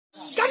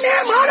கண்ணே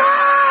மாறா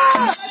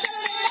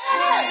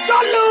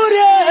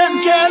சொல்லூரேன்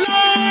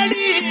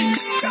கேளாடி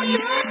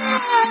கண்ணே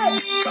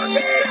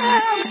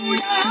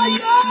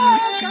முடாயோ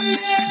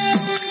கண்ணே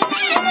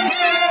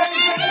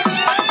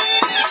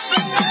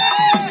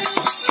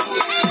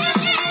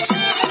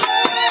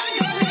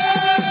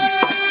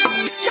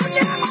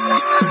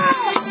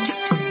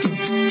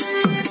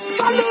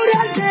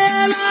சொல்லூரேன்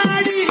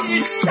கேளாடி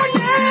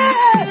கண்ணே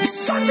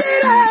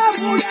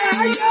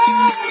முடாயோ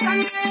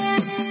கண்ணே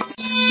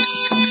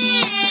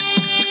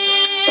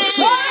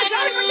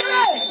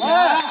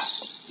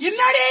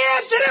என்னடியே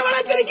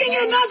திருமணத்திருக்கீங்க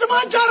என்ன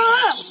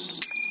சமாச்சாரம்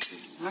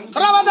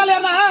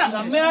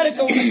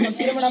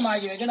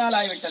திருமணமாகி வெகு நாள்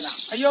ஆகிவிட்டதா?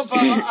 ஐயோ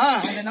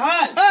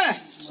அதனால்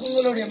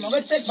உங்களுடைய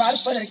முகத்தை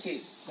பார்ப்பதற்கு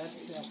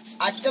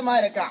அச்சமா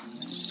இருக்கான்.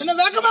 இன்னும்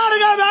வெக்கமா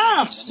இருக்காதா?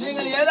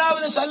 நீங்கள்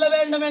ஏதாவது சொல்ல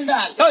வேண்டும்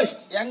என்றால்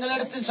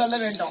எங்களிடத்தில் சொல்ல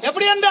வேண்டும்.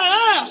 எப்படி என்றா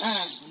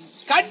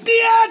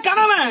கட்டிய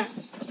கணவன்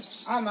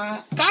ஆமா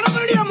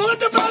கணவனுடைய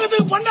முகத்தை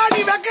பார்க்கறதுக்கு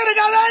பொண்டாட்டி வெக்க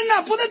இருக்காதா என்ன?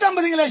 புது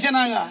தம்பதிகளே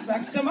சொன்னாங்க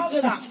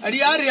வெக்கமாகுதான். அடி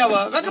யாரு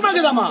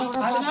வெக்கமாக்குதாமா?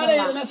 அதனால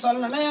எதுனா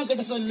சொல்லணும்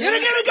என்கிட்ட சொல்லு.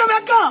 இருக்க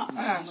வெக்கம்.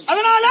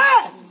 அதனால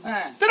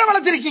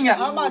திரைவளத்திருக்கீங்க.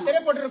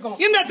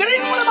 இந்த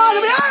திரையின்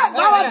மூலமாகவே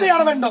பாவத்தை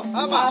ஆட வேண்டும்.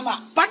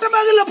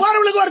 பட்டமேகல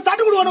போறவங்களுக்கு ஒரு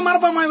தட்டு கொடுக்கணும்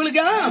மறப்பாமா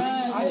இவளுக்கு?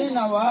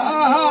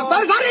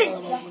 சரி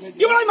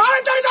இவளை மாலை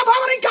தரித்த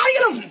பாவனை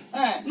காய்கிறோம்.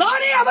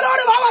 நானே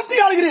அவரோடு பாவத்தை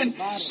ஆளுகிறேன்.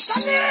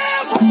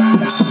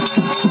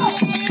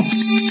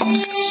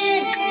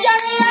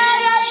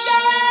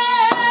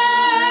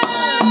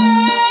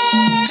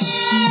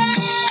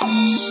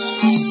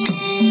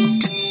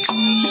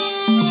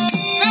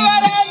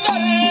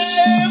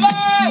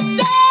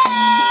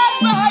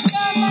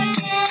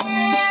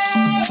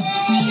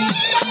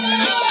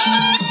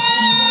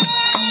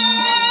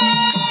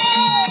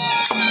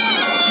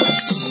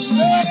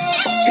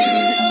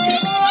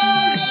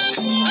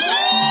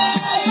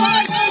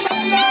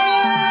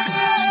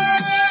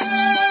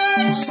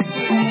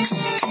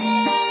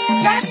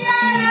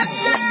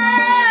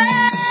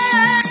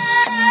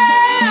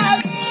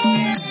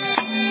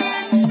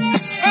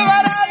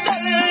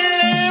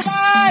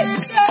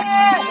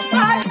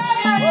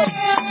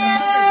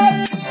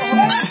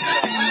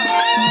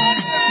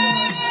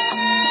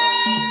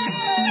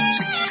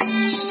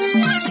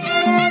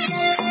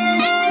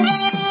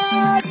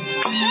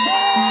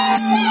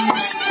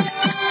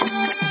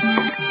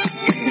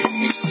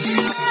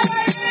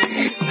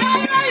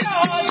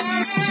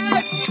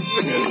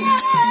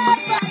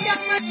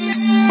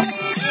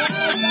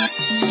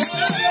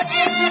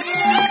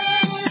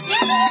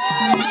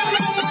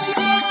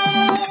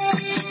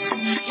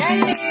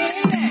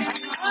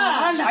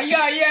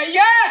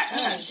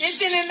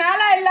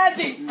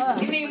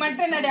 இன்னைக்கு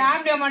மட்டும்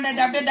ஆம்பிய மாட்டேன்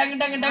அப்படியே டங்கு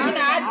டங்கு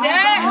டங்குன்னு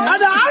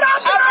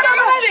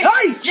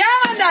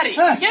ஏன் வந்தாரு?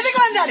 எதுக்கு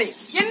வந்தாரு?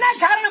 என்ன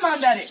காரணமா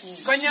வந்தாரு?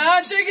 கொஞ்சம்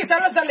தூக்கி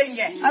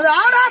சொல்லுங்க. அது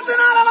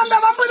ஆடாத்தினால வந்த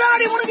வம்பு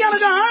தாடி முடிஞ்சு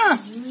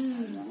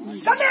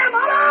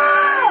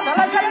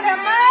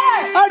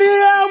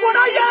அடிய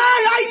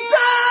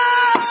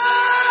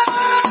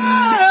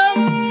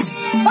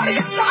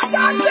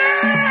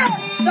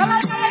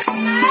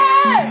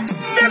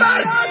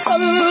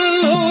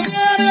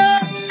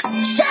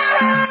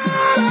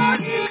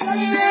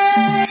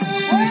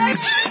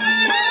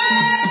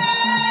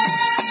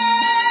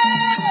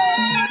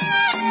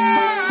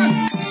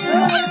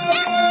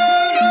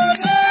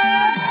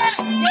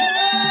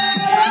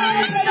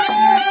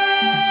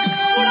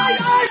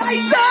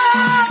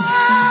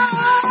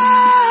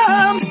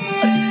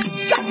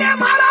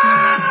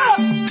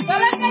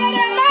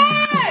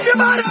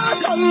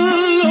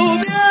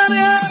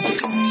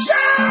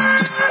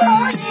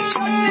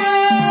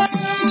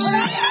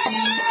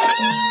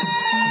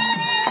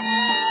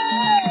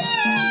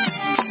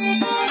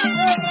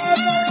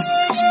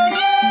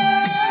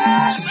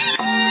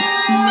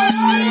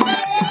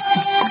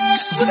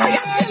உடைய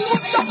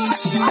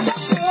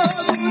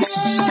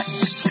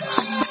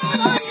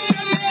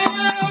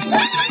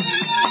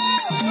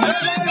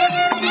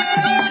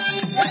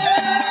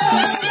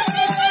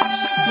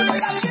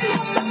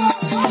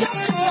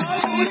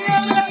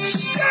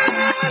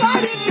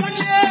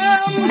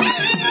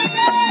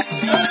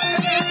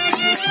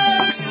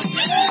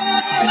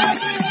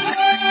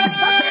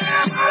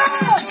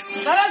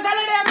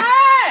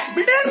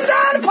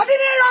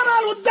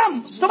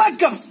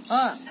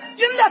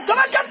இந்த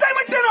துவக்கத்தை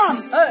விட்டு நான்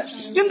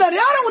இந்த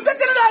நேர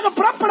உத்தத்தினதாக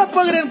புறப்பட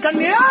போகிறேன்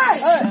கண்ணே.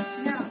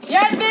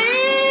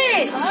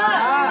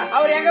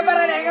 அவர் எங்க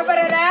போறாரு? எங்க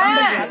போறாரு?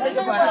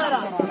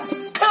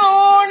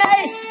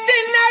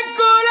 சின்ன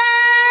குல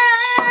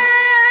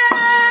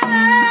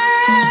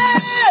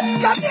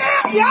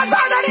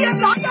ஏசாதடி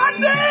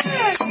என்று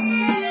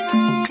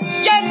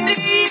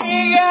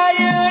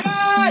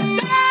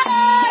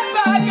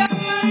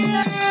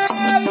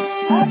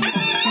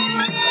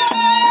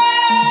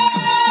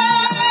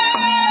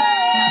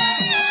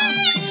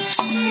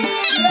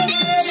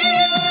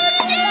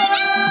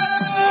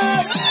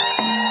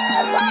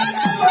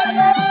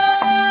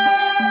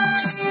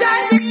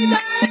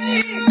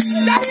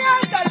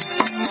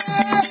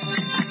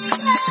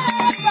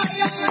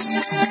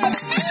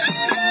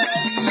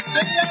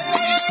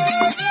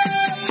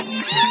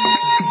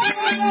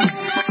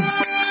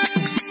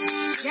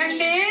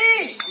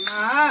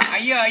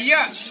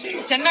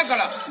சின்ன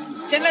குளம்,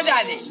 சின்ன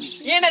ஜாதி,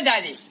 ஈன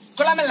ஜாதி,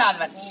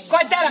 குளமில்லாதவன்,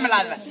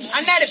 கோச்சாரமில்லாதவன்,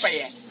 அண்ணாடி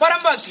பையன்,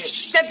 புறம்போக்கு,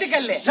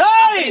 தெத்துக்கல்லு,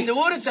 இந்த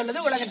ஊரு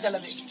சொல்லுது, உலகம்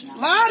சொல்லுது.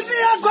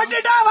 வார்த்தையா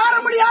கொட்டிட்டா வார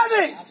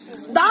முடியாது.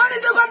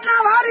 தானித்து கொட்டினா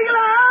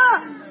வாரிகளா?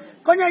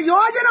 கொஞ்சம்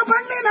யோஜனை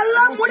பண்ணி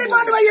நல்லா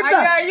முடிப்பாட்டு வைக்க.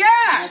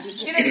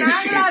 இதை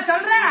நாங்களா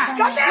சொல்றேன்?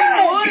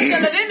 ஊரு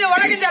சொல்லுது, இந்த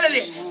உலகம்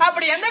சொல்லுது.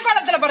 அப்படி எந்த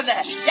குளத்துல பிறந்த,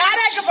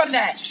 யாராக்கு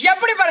பிறந்த,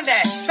 எப்படி பிறந்த,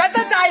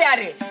 பெத்த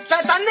தாயாரு,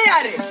 தந்தை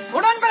யாரு,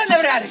 உடன்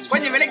பிறந்தவர் யாரு,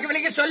 கொஞ்சம் விலைக்கு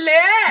விலைக்கு சொல்லு.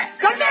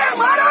 கண்ணே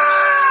மாறா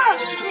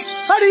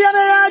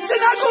அடியனையா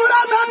சின்ன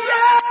கூறா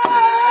தந்தே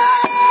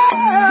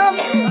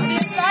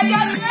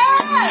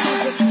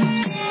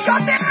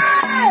கண்ணே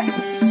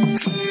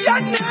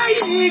என்னை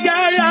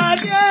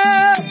இகழாதே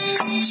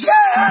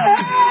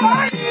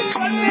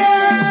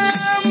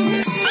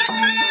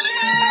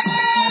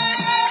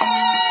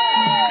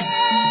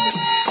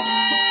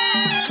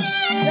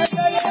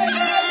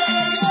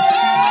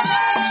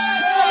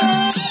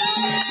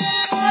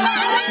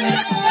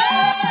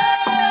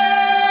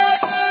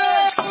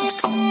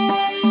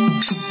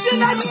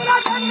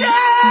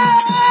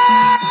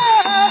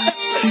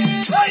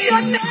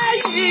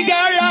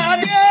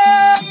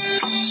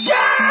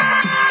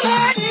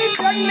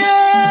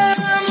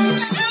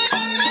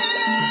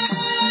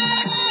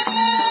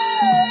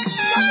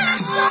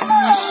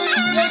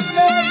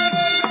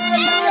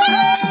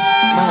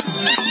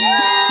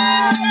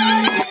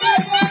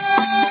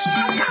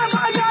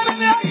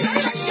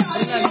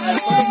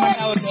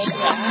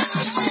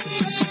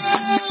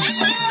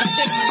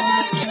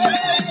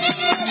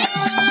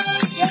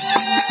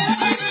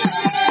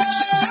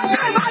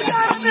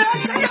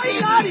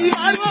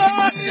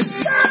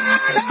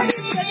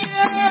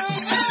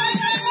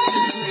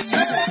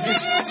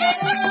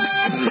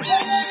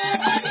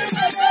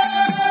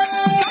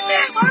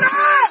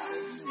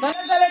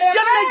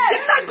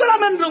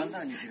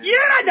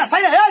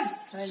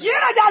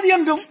ஜாதி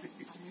என்றும்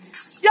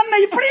என்னை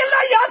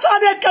இப்படியெல்லாம்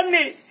யாசாதே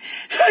கண்ணே.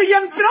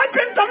 என்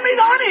பிறப்பின்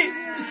தன்மைதானே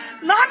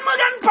நான்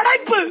மகன்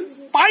படைப்பு.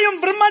 பாயும்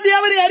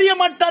பிரம்மதேவரை அறிய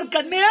மாட்டார்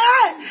கண்ணே,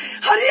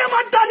 அறிய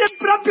மாட்டார் என்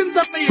பிறப்பின்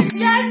தன்மையை.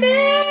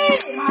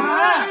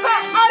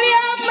 அறிய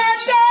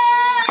மாட்டார்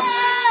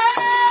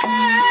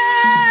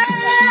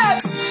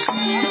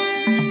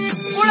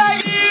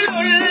உலகில்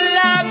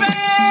உள்ளவே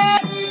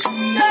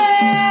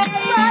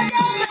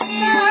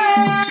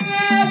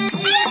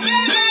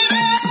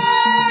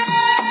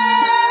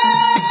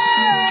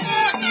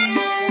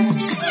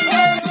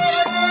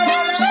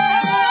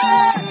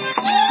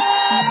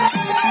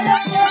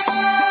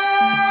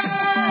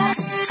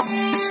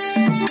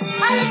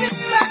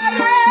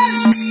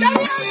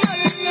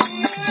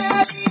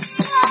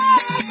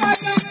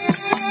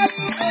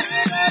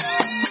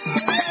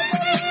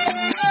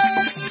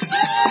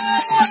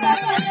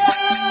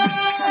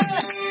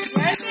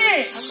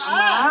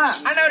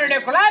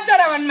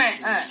குலாச்சார வன்மை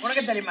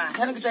உனக்கு தெரியுமா?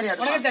 எனக்கு தெரியாது.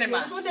 உனக்கு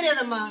தெரியுமா?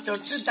 தெரியாதம்மா.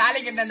 தொட்டு தாலி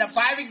கட்ட அந்த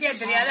பாவிக்கே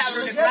தெரியாது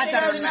அவருடைய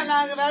குலாச்சார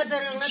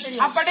வன்மை.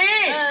 அப்படி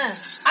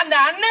அந்த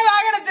அன்ன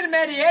வாகனத்தில்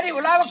மேறி ஏறி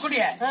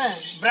உலாவக்கூடிய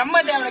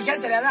பிரம்மதேவனுக்கே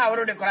தெரியாது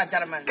அவருடைய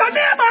குலாச்சாரம்.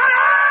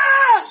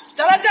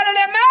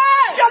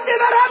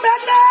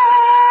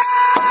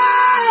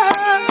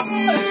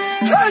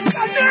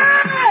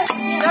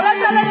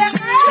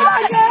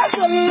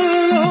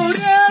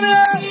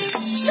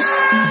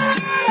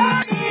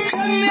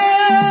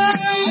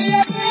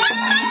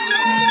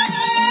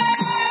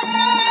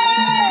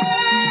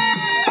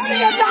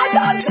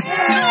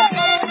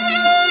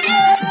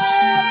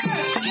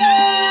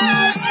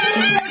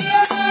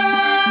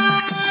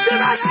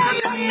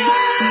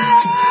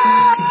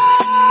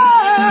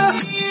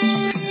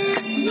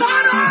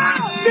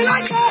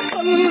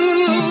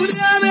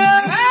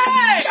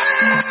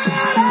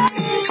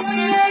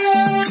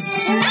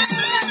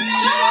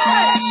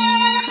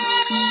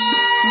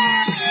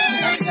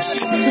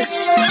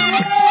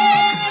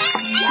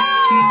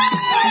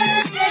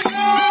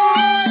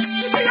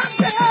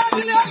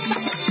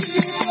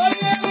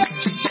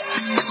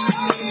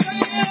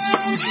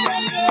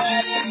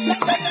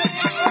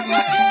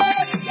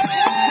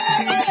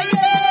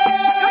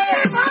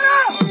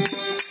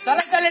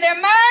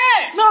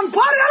 நான்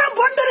பார்கலம்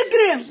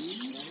கொண்டிருக்கிறேன்.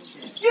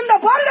 இந்த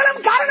பார்கலம்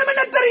காரணம்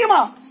என்ன தெரியுமா?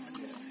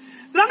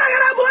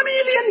 ரணகர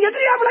பூமியில் என்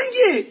எதிரியா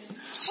விளங்கி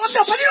அந்த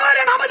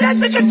 16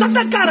 நாமதேயத்துக்கு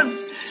சொந்தக்காரன்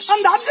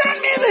அந்த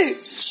அர்ஜுனன் மீது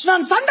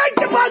நான்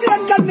சண்டைக்கு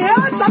போகிறேன் கண்ணே,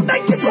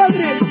 சண்டைக்கு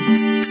போகிறேன்.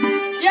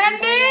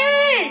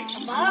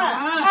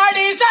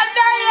 அடி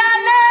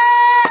சண்டையான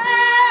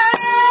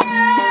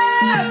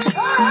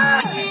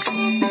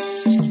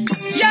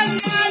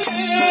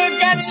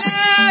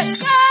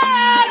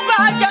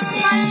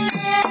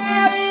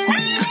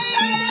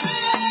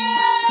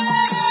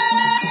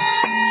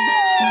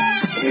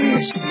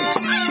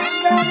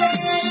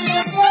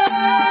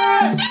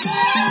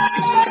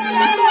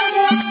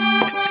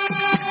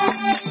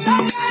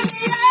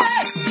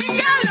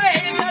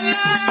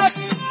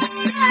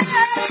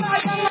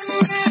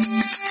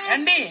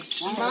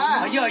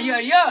ஐயோ ஐயோ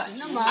ஐயோ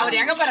அவர்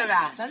எங்க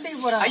போறாரா? சண்டைக்கு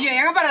போறாரு. ஐயோ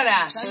எங்க போறாரா?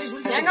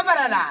 எங்க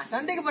போறாரா?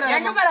 சண்டைக்கு போறாரு.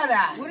 எங்க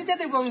போறாரா?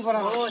 குறிச்சத்துக்கு போக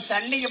போறாரு. ஓ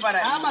சண்டைக்கு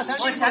போறாரு. ஆமா,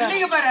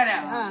 சண்டைக்கு போறாரு.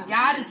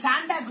 யாரு?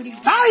 சாண்டா குடி.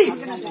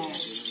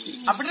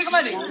 அப்படி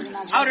இருக்கும்போது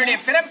அவருடைய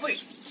பிறப்பு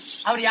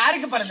அவர்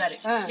யாருக்கு பிறந்தாரு?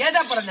 ஏதா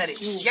பிறந்தாரு?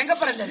 எங்க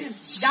பிறந்தாரு?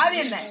 ஜாதி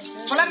என்ன?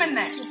 குலம் என்ன?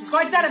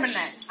 கோச்சாரம் என்ன?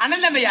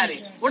 அனந்தமை யாரு?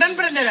 உடன்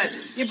பிறந்தவர்?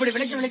 இப்படி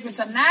விளக்கி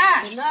சொன்ன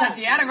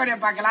சற்று ஏற குறைய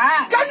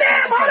பாக்கலாம்.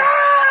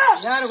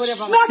 யாரு குறைய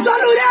பாக்கலாம்? நான்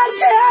சொல்லுறேன்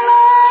கேளு.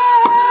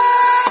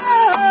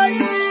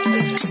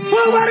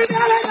 ஒவ்வொரு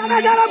வேலை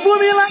நனகர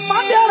பூமியில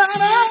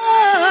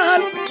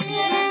மாண்டேறானால்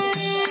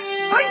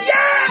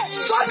ஐயா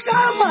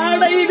சொர்க்கம்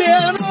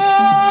அடைவேனோ.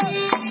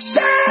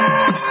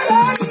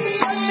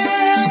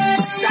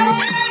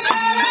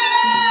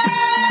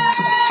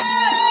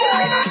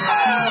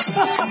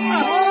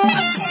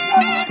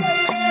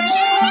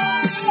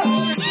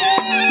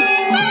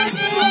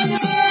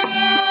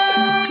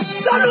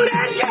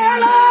 சொல்லுறேன்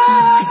கேளு.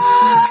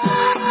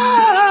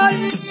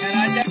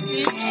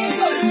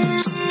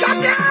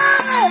 கண்ணே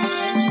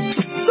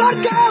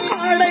சொர்க்கம்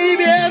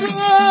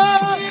அடைவேனோ.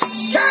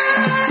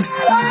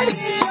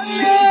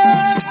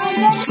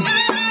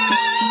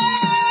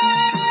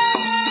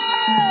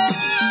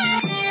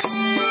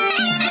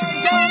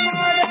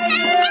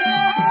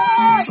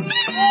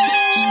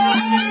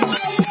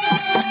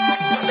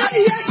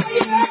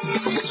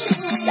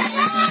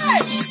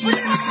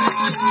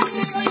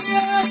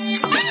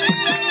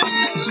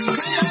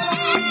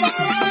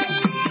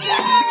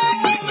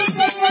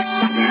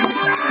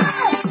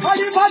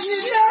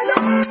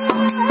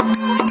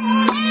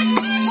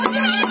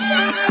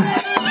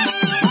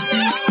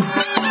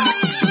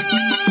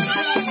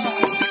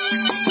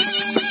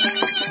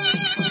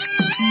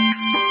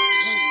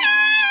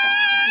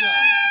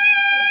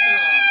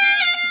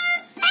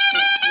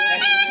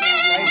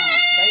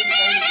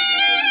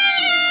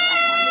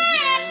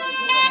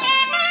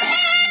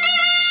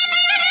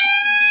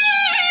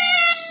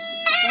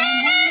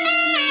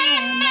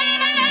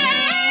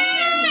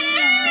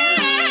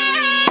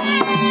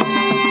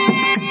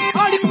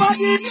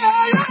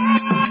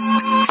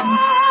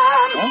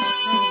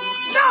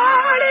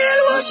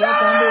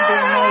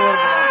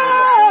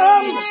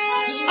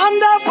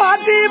 அந்த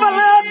பாத்திவல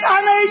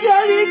தலை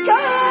எழிக்க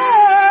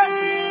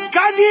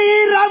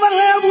கதிரவல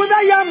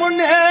உதயம்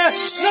முன்னே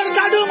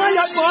கடுமைய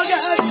போக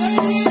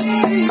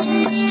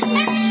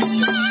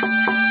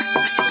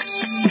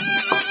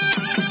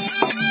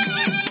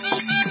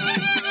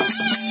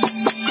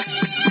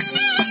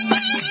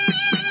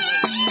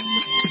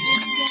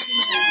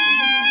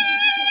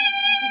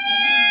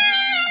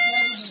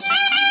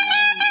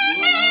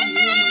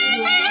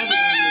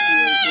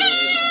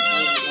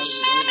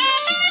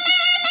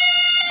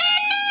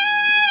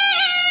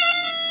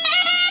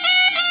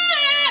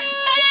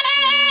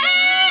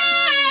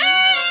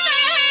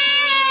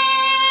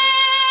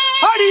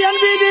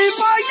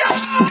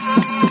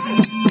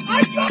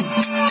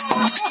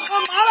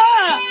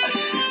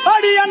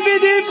அடியன்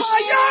விதி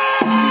பாய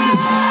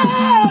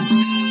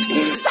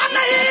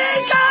தன்னை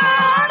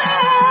காண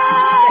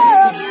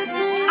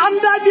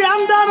அந்த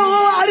வியந்தரும்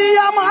அறிய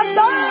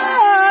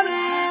மாட்டான்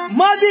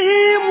மதி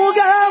முக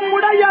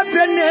முடைய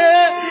பெண்ணே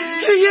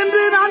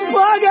என்று நான்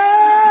போக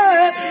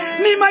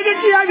நீ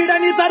மகிழ்ச்சியா விட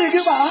நீ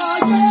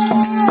தருகுவாய்.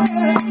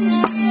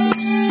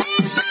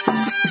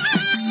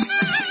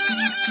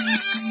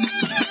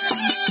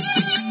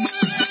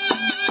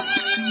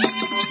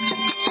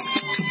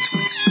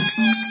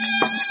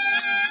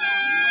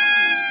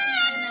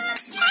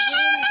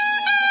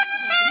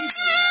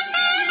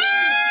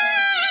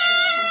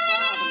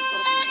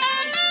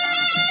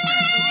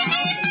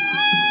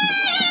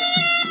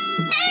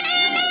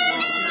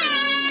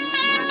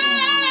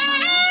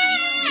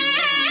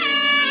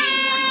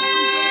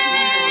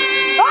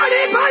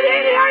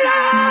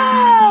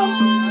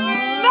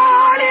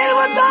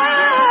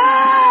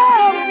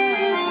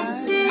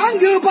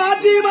 அங்கு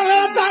பாத்திம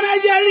தனை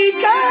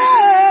ஜழிக்க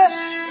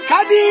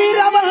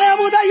கதிரவ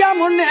உதயம்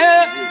முன்னே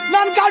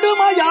நான்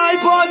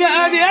கடுமையாய் போக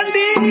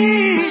வேண்டி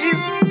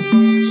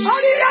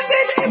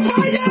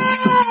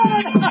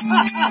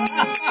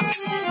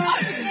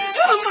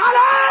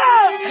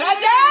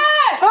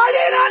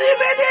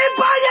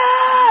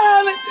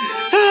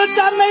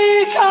தன்னை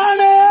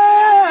காண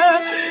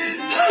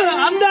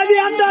அந்த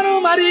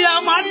அந்தரும் அறிய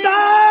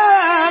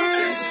மாட்டான்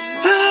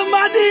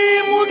மதி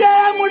முக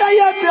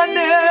முடைய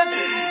பெண்ணு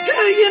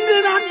என்று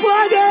நான்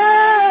போக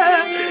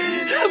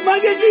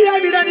மகிழ்ச்சியா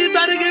விட நீ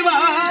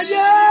தருகுவாய.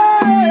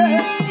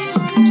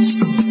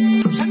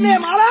 அண்ணே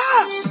மாலா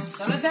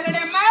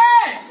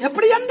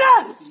எப்படி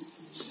என்றால்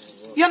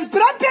என்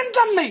பிறப்பின்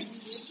தன்மை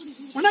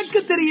உனக்கு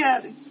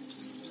தெரியாது.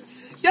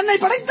 என்னை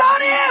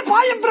படைத்தானே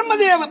பாயம்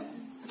பிரம்மதேவன்,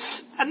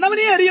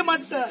 அன்னவனே அறிய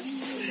மாட்டார்.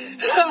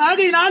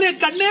 ஆகையினாலே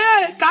கண்ணே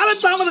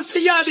காலத்தாமதம்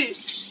செய்யாது.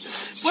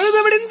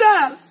 பொழுது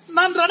விடிந்தால்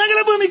நான் ரணகல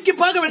பூமிக்கு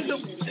போக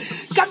வேண்டும்.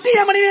 கட்டிய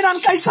மனைவியை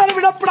நான் கைசார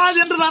விடப்படாது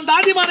என்று நான்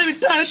தாடிமானை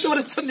விட்டு அழைத்து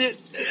வர சொன்னேன்.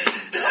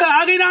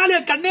 ஆகையினாலே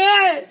கண்ணே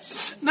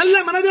நல்ல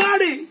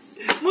மனதாடி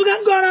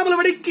முகங்கோணாமல்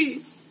வடிக்கு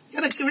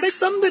எனக்கு விடை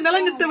தந்து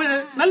நிலங்கிட்டு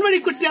நல்வழி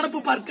குட்டி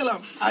அனுப்பு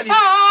பார்க்கலாம்.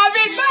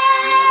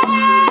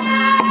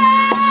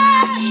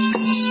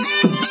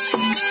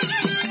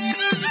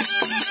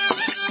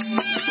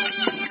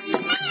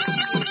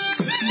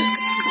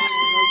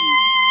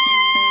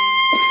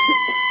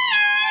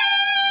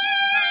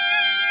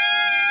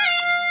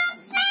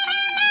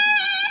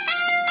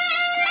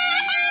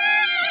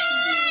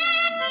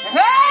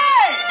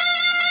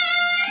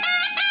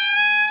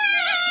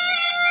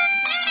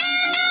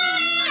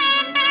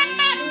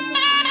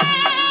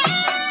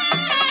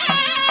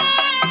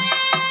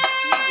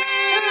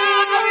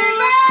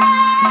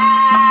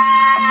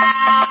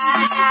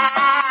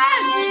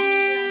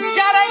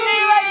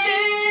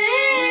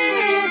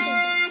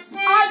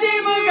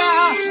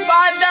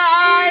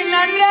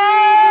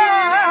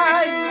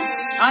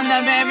 அந்த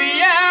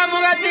மேவிய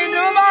முகத்தின்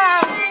ரூபா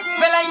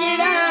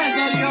விலகிட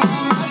தெரியும்.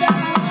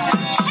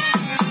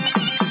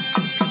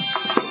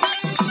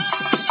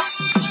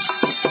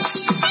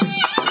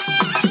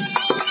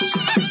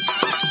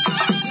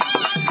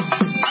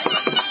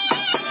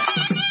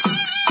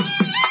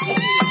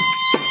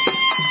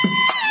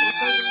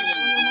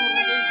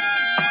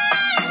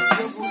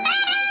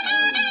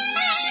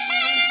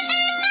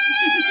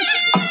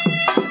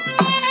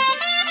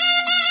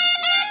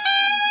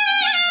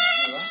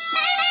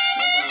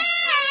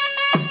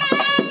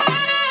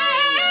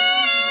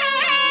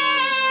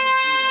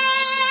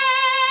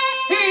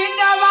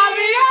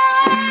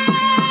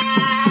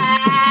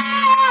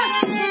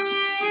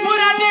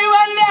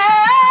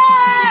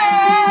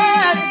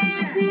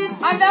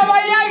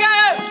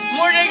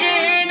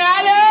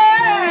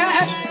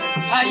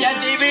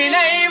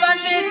 வினை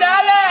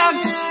வந்திட்டாலும்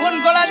உன்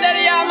குலம்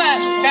தெரியாம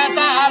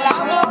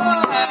பேசலாமோ?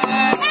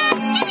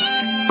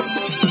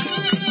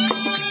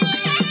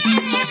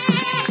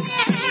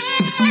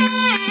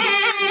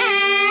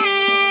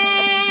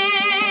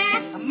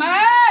 அம்மா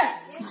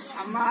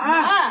அம்மா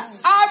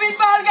ஆவின்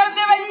பால்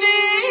கலந்து வைத்து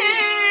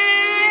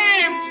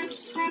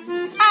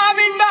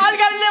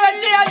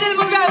அதில்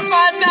முகம்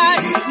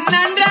பார்த்தாய்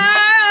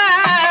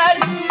நன்றார்.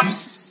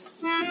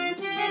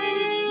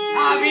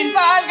 ஆவின்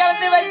பால்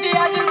கலந்து வைத்து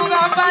அதில்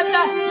முகம்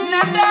பார்த்தாய்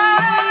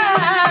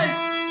நன்றார்.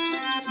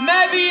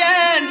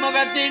 மேவியன்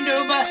முகத்தின்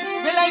ரூப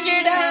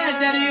விலகிட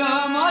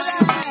தெரியும்.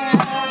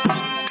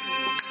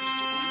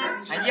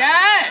 ஐயா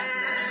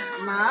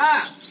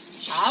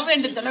ஆவ்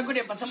என்று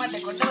சொல்லக்கூடிய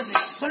பசமாட்டை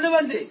கொண்டு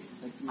வந்து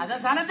அந்த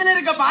சனத்தில்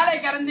இருக்க பாலை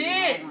கறந்து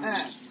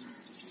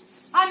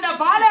அந்த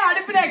பாலை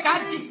அடுப்பிலே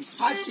காய்ச்சி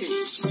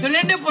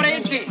சுழண்டு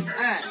புரையிட்டு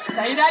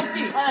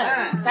தயிராக்கி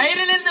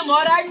தயிரிலிருந்து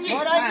மோராக்கி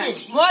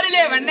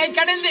மோரிலே வெண்ணெய்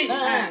கடைந்து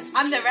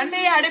அந்த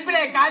வெண்ணெயை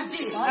அடுப்பிலே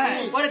காய்ச்சி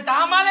ஒரு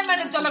தாமாலம்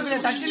என்று சொல்லக்கூடிய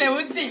தட்டிலே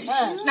ஊற்றி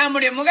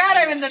நம்முடைய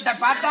முகார விந்தத்தை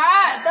பார்த்தா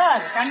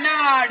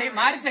கண்ணாடி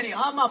மாறி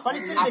தெரியும்.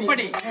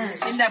 அப்படி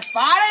இந்த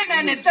பாலை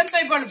நான்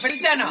எத்தன்மை போல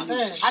பிடித்தேனோ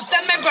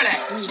அத்தன்மை போல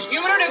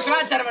இவருடைய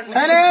கலாச்சாரம்.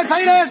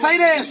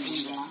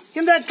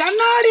 இந்த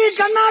கண்ணாடி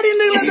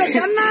அந்த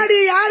கண்ணாடி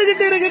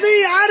யாருகிட்ட இருக்குது,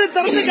 யாரு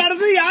திறந்து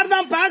காடுது, யார்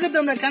தான்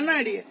பாக்குது அந்த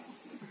கண்ணாடி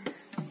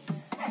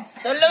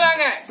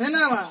சொல்லுவாங்க.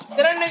 என்னவா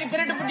திருட்டுக்கு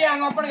திருட்டு புட்டி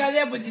அவங்க ஒப்பனுக்கு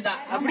அதே புத்தி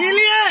தான். அப்படி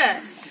இல்லையே.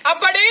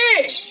 அப்படி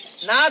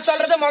நான்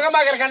சொல்றது முகம்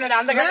பாக்குற கண்ணாடி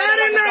அந்த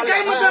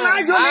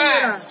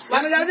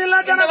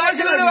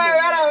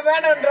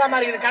வேணும்ன்ற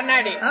மாதிரி இருக்குது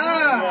கண்ணாடி.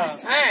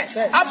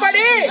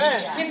 அப்படி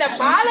இந்த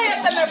பாலை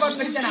எத்தனை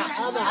பிரிச்சனா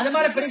அது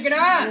மாதிரி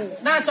பிரிக்கணும்.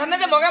 நான்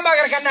சொன்னது முகம்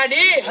பாக்குற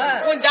கண்ணாடி.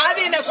 உன்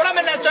ஜாதி இந்த குலம்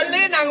என்ன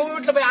சொல்லி நாங்க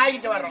வீட்டுல போய்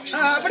ஆகிட்டு வர்றோம்.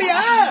 அப்படியா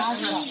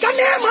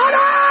கண்ணே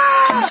மாறா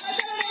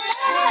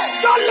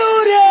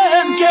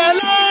சொல்லூரேன்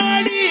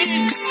கேளாடி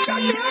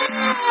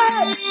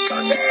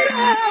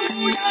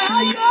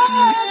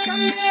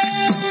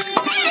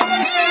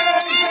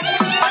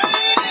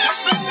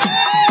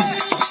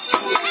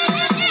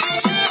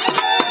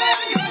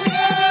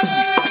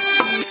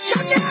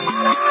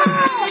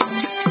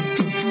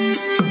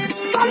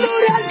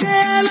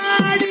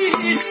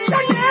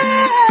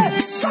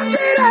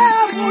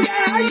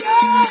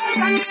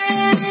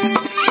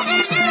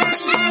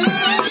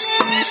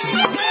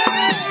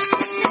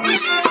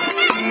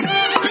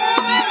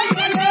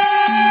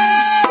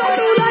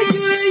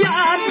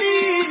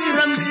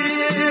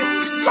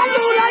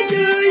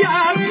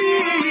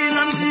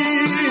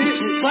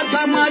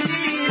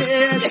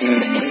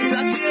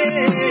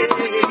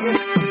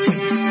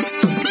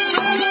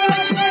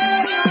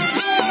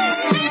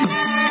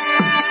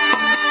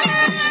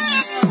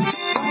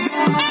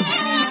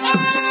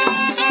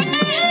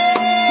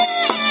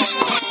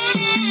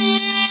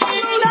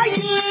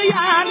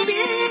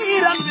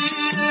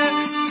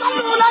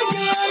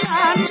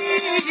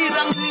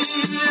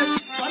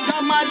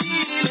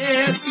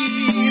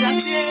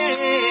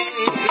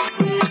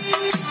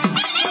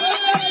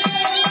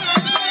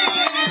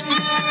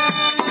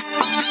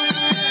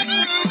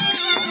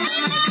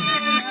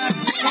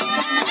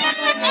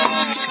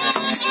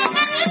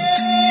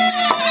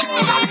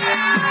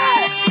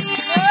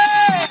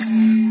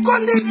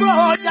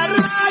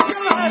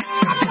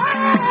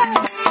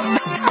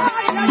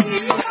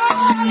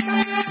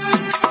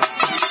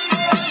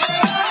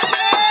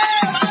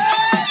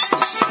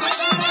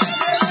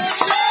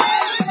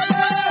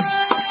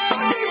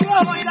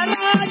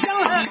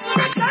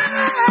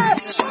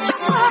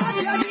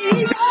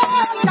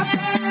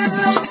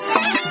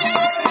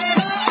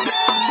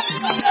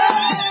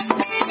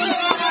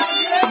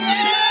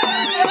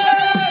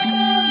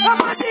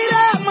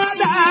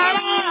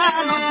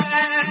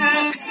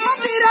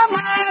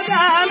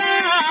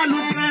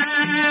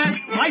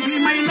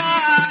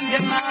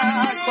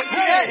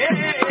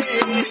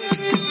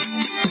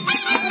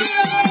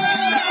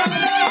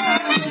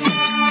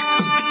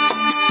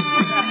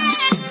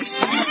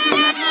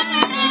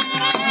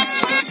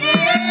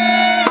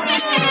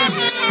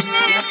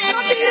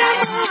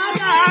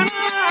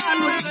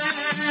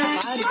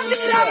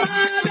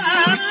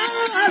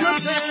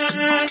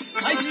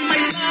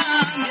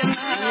மகிமைதான்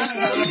என்ன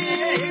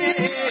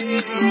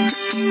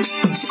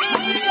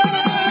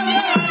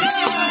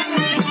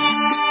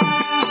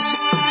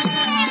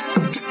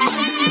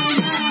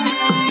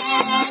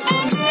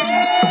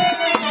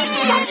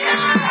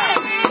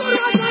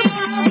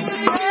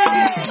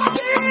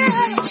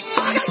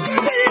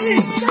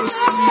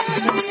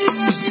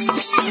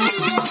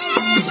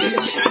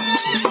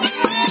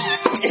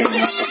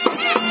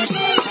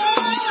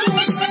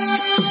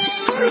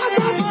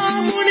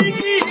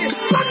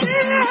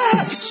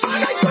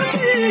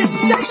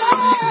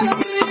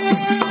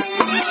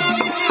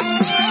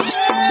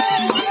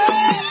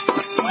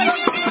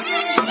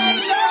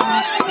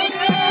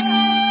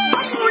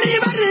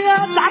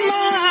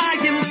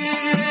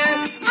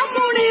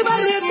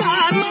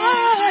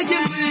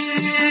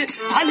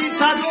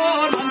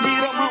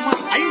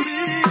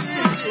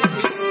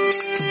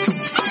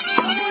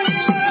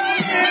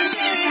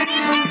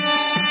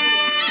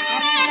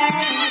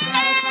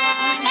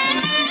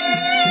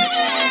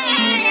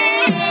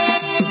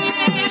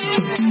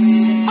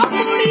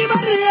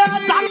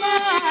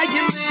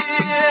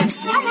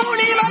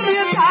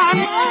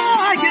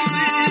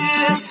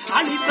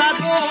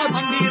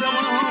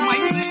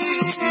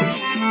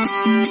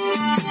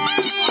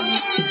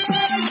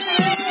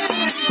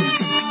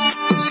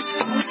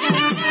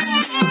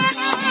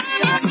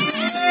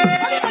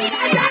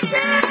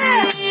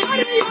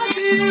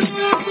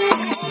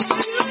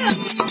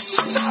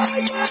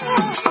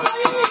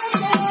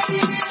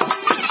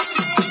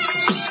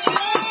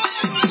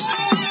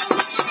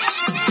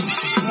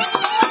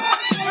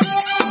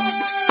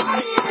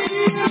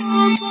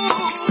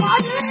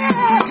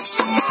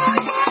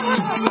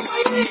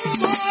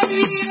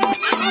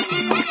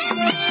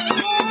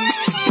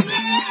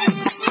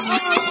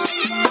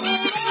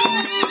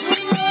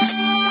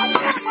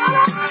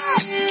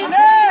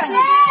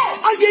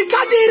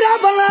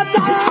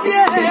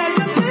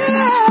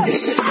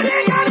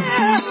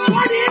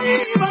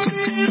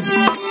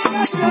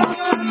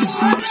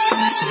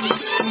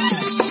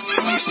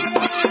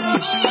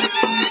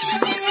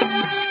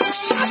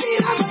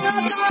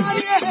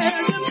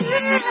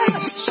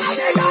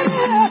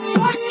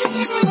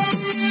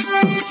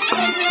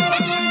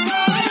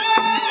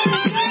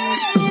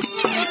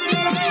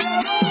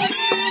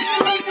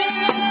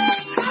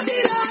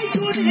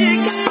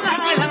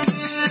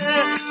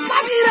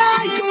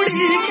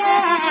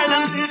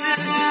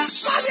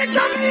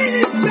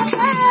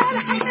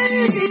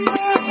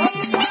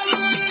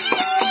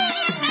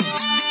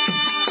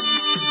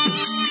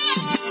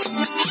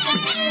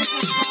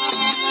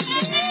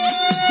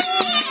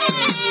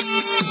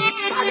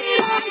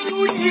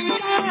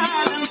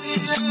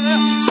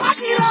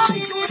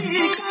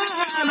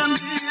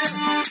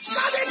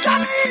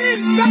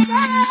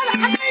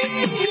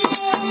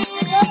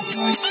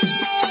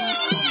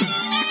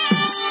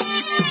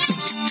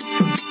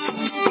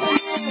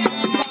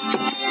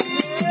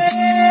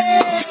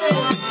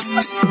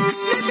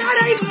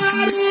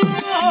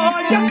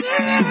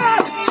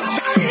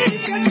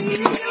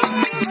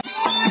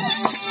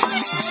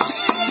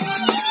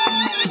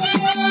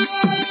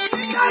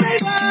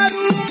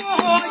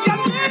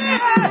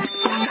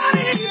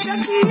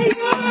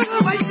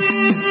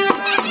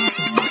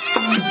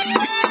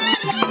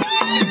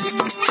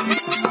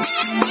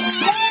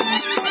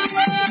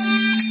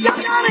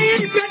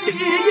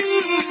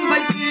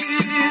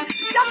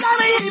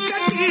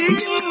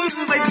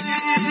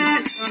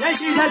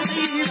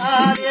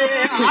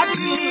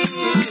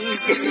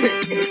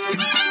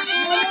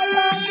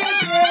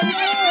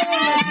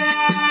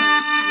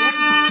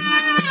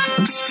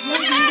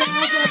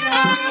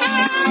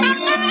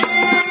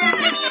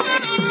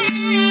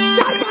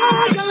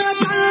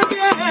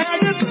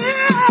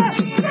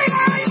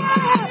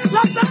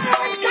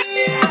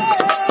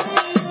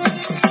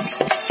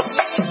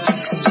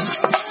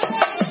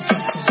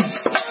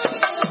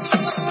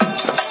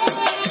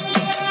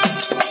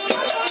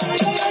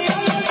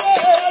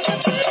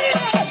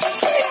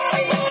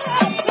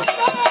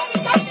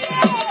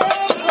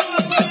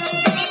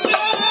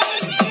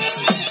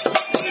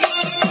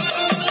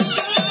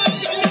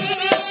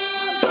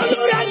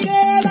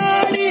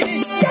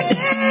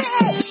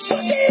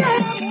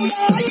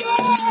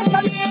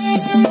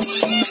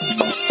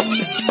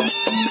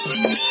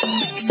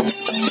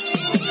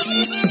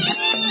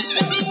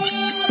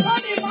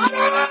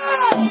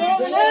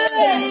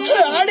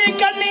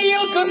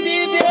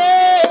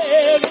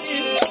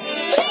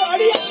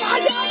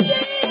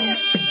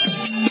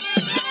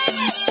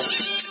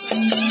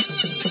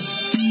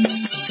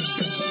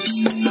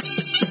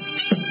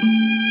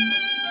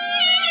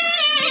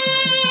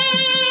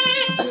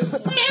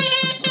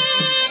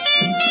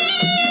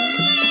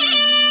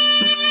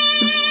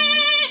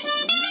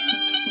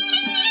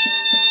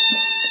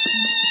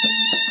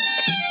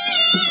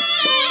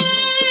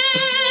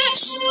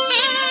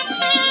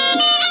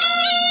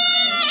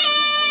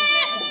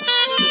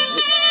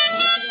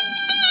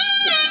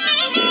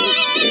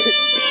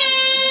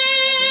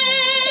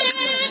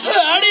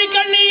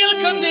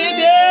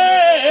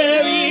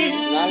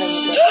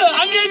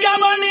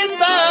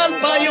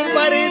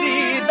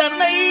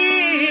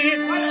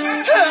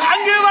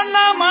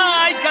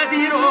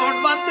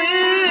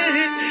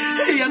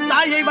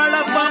மாயை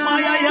வளர்ப்ப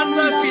மாயா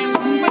என்ற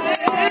பின்பு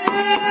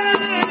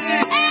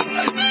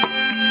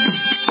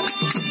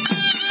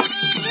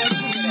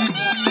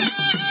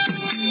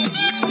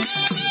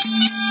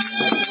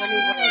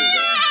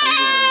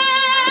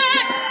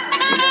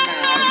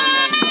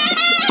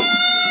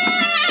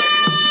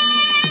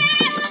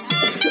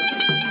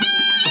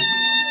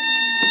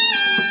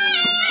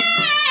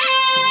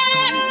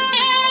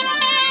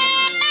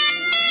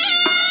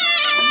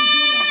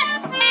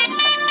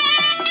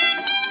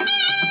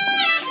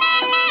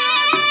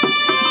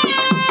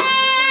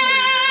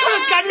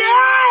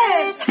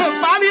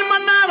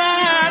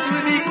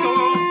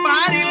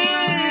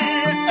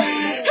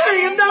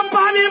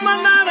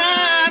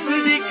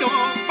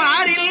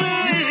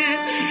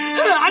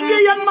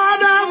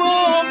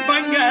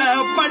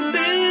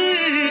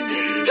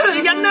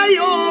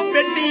என்னையோ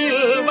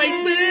பெட்டியில்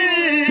வைத்து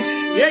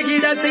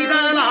எகிட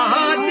செய்தால்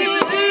ஆற்றில்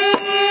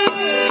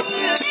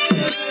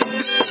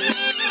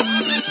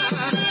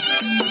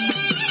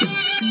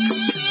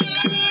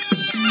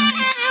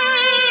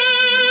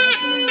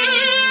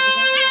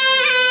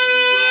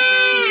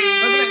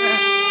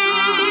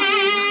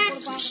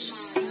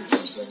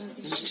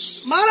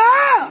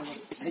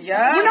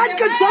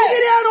உனக்கு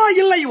சொல்கிறேனோ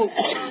இல்லையோ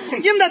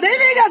இந்த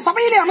தெய்வீக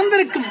சபையிலே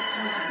அமர்ந்திருக்கும்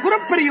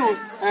குருப்பெரியோர்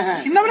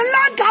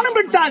இன்னவரெல்லாம்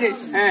காணப்பட்டாக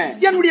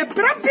என்னுடைய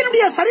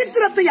பிறப்பினுடைய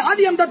சரித்திரத்தை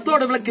ஆதி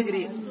அந்தத்தோடு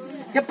விளக்குகிறேன்.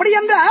 எப்படி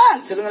என்றால்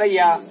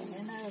சொல்லுங்கய்யா.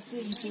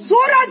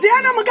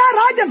 சூரசேன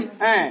மகாராஜன்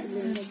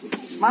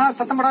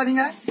சத்தம்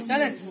படாதீங்க.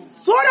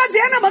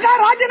 சூரசேன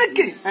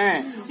மகாராஜனுக்கு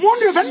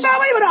 3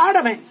 வெண்பாவை ஒரு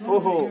ஆடவன்.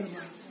 ஓஹோ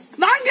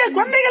 4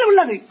 குழந்தைகள்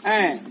உள்ளது.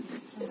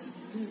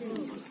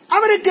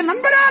 அவருக்கு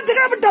நண்பராக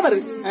திகழப்பட்டவர்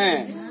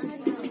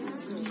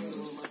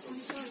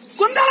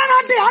குந்தல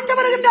நாட்டை ஆண்டு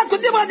வருகின்ற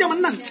குந்திபாஜ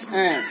மன்னன்.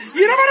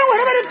 இருவரும்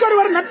ஒருவருக்கு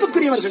ஒருவர்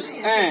நட்புக்குரியவர்கள்.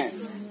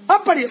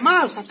 அப்படி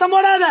சத்தம்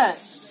போடாத.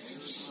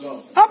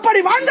 அப்படி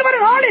வாழ்ந்து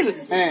வரும் நாளில்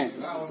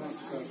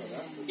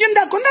இந்த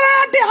குந்தல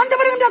நாட்டை ஆண்டு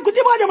வருகின்ற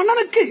குந்திபாஜ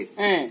மன்னனுக்கு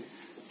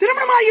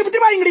திருமணமாகி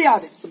புத்திரபாயம்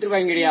கிடையாது.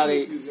 கிடையாது.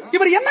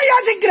 இவர் என்ன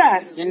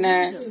யாசிக்கிறார்? என்ன?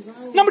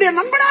 நம்முடைய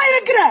நண்பனாக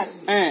இருக்கிறார்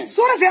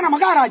சூரசேன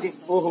மகாராஜன்.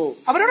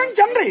 அவருடன்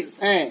சென்று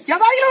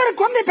ஏதாயிலும் ஒரு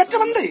குழந்தை பெற்று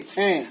வந்து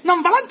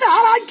நம் வளர்த்து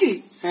ஆளாக்கி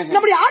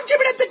நம்முடைய ஆட்சி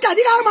பீடத்துக்கு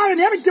அதிகாரமாக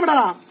நியமித்து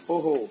விடலாம்.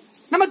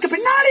 நமக்கு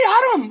பின்னாடி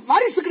யாரும்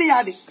வாரிசு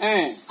கிடையாது.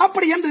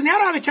 அப்படி என்று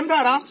நேராக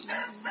சென்றாராம்.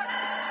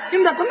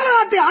 இந்த குந்தல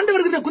நாட்டை ஆண்டு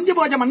வருகின்ற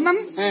குந்திபோஜ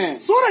மன்னன்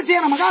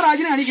சூரசேன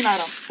மகாராஜனை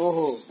அணுகினாராம்.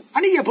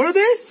 அணுகிய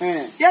பொழுது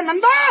என்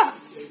நண்பா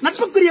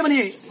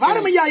நட்புக்குரியவனே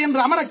வாருமையா என்று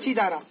அமரச்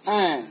செய்தாராம்.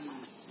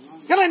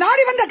 என்னை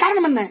நாடி வந்த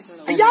காரணம் என்ன?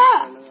 ஐயா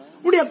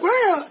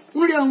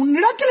உன்னுடைய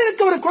நிலத்தில்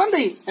இருக்க ஒரு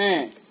குழந்தை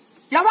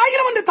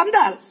ஏதாயிரம் என்று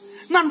தந்தால்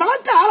நான்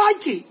வளர்த்து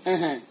ஆளாக்கி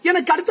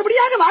எனக்கு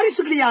அடுத்தபடியாக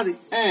வாரிசு கிடையாது.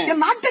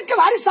 என் நாட்டுக்கு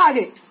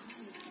வாரிசாக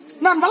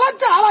நான்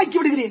வளர்த்து ஆளாக்கி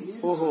விடுகிறேன்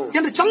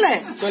என்று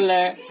சொல்ல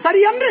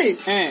சரி என்று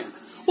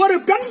ஒரு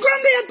பெண்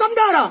குழந்தையை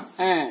தந்தாராம்.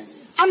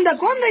 அந்த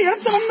குழந்தை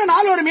எடுத்து வந்த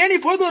நாள் ஒரு மேனி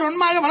பொழுது ஒரு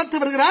உண்மையாக வளர்த்து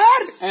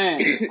வருகிறார்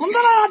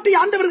குந்தல நாட்டை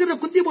ஆண்டு வருகிற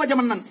குந்திபோஜ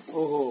மன்னன்.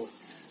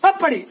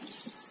 அப்படி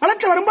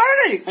வளர்த்து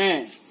வரும்பொழுது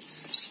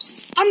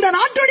அந்த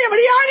நாட்டுடைய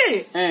வழியாக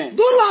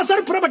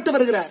தூர்வாசர் புறப்பட்டு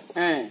வருகிறார்.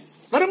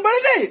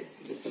 வரும்பொழுது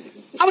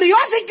அவர்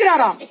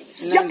யோசிக்கிறாராம்,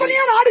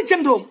 எத்தனையோ நாடு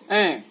சென்றோம்,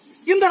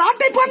 இந்த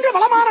நாட்டை போன்ற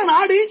வளமான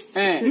நாடு,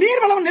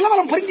 நீர்வளம்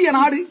நிலவளம் பொருந்திய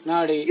நாடு,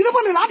 இது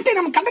போன்ற நாட்டை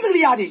நம்ம கண்டது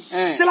கிடையாது.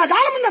 சில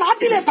காலம் இந்த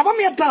நாட்டிலே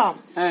தவம் ஏற்றலாம்.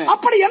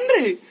 அப்படி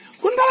என்று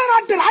குந்தல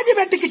நாட்டு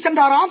ராஜபேட்டைக்கு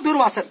சென்றாராம்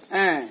தூர்வாசர்.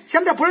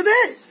 சென்ற பொழுது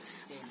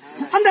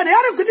அந்த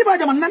நேரம்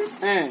குந்திபாஜ மன்னன்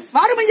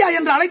வாருமையா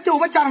என்று அழைத்து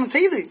உபச்சாரம்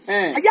செய்து,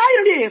 ஐயா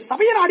என்னுடைய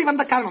சபையை நாடி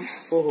வந்த காரணம்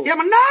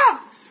ஏமன்னா,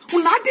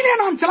 உன் நாட்டிலே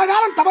நான் சில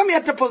காலம் தவம்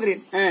ஏற்றப்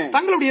போகிறேன்,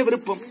 தங்களுடைய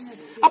விருப்பம்.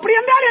 அப்படி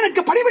என்றால்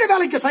எனக்கு படிவிட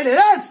வேலைக்கு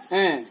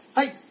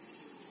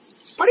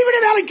படிவிட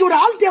வேலைக்கு ஒரு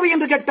ஆள் தேவை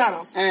என்று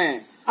கேட்டாராம்.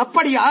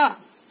 அப்படியா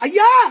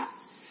ஐயா,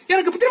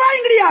 எனக்கு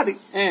புத்திரவாயம் கிடையாது,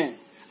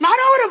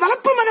 நானும் ஒரு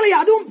வளர்ப்பு மகளை,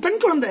 அதுவும் பெண்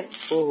குழந்தை,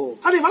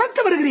 அதை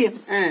வளர்த்து வருகிறேன்.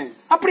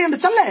 அப்படி என்று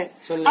சொல்ல,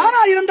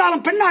 ஆணா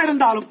இருந்தாலும் பெண்ணா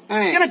இருந்தாலும்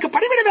எனக்கு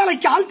படிவிட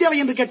வேலைக்கு ஆள்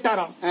தேவை என்று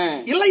கேட்டாராம்.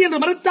 இல்லை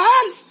என்று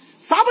மறுத்தால்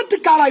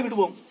சாபத்துக்கு ஆளாய்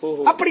விடுவோம்.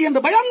 அப்படி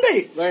என்று பயந்து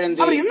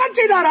அவர் என்ன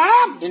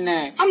செய்தாராம்,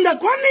 அந்த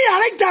குழந்தையை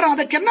அழைத்தாராம்.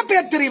 அதற்கு என்ன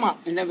பெயர் தெரியுமா?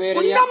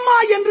 குந்தம்மா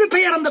என்று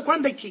பெயர் அந்த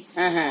குழந்தைக்கு.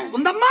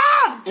 குந்தம்மா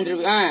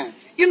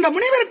இந்த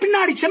முனிவர்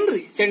பின்னாடி சென்று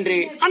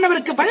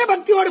அன்னவருக்கு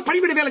பயபக்தியோடு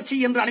படிவிட வேலை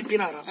செய்ய என்று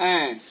அனுப்பினாராம்.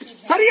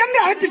 சரி என்று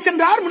அழைத்து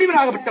சென்றார்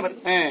முனிவராகப்பட்டவர்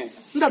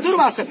இந்த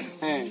தூர்வாசன்.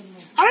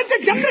 அழைத்து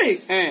சென்று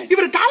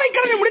இவர் காலை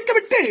கடனை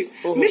முடித்துவிட்டு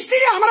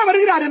நிஷ்டையே அமர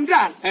வருகிறார்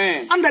என்றால்,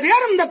 அந்த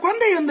நேரம் இந்த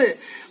குழந்தை வந்து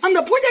அந்த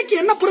பூஜைக்கு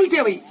என்ன பொருள்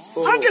தேவை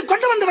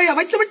கொண்டு வந்து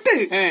வைத்துவிட்டு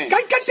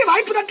கை கட்டி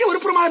வாய்ப்பு தட்டி ஒரு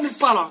புறமாக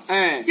நிற்பாலாம்.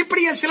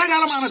 இப்படியே சில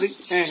காலமானது.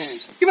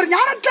 இவர்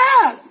ஞானத்தை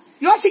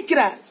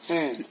யோசிக்கிறார்.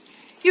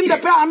 இந்த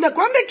அந்த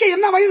குழந்தைக்கு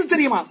என்ன வயது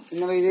தெரியுமா?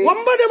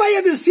 9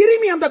 வயது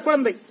சிறுமி அந்த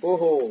குழந்தை.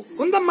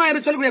 குந்தம்மா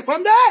என்று சொல்லக்கூடிய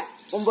குழந்தை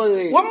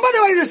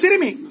 9 வயது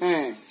சிறுமி.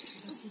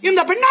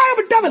 இந்த பெண்ணாக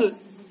விட்டவள்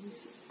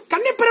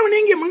கன்னிப்பிரவு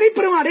நீங்கி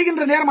முன்னைப்பிரவு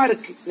அடைகின்ற நேரமா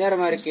இருக்கு.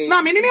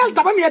 நாம் இனிமேல்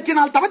தவம்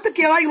ஏற்றினால்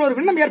தவத்துக்கு ஏதாவது ஒரு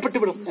விண்ணம்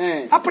ஏற்பட்டுவிடும்.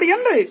 அப்படி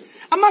என்று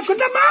அம்மா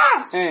குந்தம்மா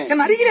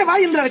என் அருகிலே வா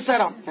என்று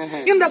அழைத்தாராம்.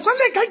 இந்த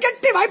குழந்தை கை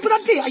கட்டி வாய்ப்பு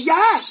தட்டி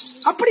ஐயா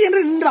அப்படி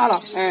என்று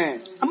நின்றாராம்.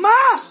 அம்மா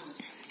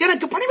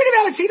எனக்கு பணிவிட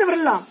வேலை செய்தவர்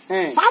எல்லாம்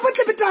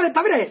சாபத்தை பெற்றாரே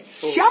தவிர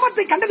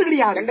சியாமத்தை கண்டது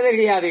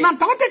கிடையாது.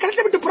 நான் தவத்தை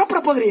கழித்து விட்டு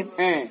புறப்பட போகிறேன்.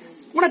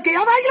 உனக்கு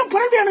ஏதாயிரம்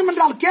பொருள் வேணும்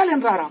என்றால் கேள்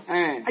என்றாராம்.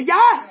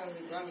 ஐயா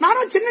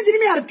நானும் சின்ன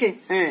சிறுமியா இருக்கேன்.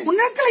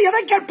 உன்னிடத்தில்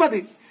எதை கேட்பது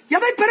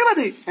எதை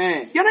பெறுவது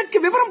எனக்கு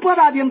விவரம்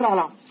போதாது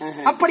என்றாலாம்.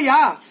 அப்படியா?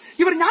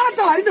 இவர்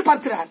ஞானத்தால் அறிந்து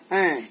பார்க்கிறார்.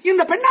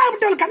 இந்த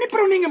பெண்ணாகப்பட்டவள்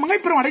கன்னிப்பருவம் நீங்க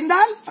மங்கைப்பருவம்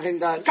அடைந்தால்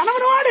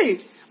கணவனோடு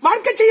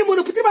வாழ்க்கை செய்யும்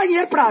போது புத்திபாகி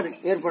ஏற்படாது.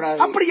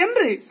 அப்படி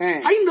என்று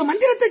 5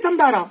 மந்திரத்தை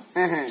தந்தாராம்.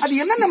 அது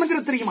என்னென்ன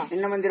மந்திரம் தெரியுமா?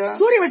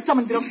 சூரிய வஸ்த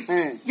மந்திரம்,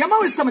 யம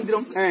வஸ்த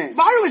மந்திரம்,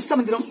 வாழு வஸ்த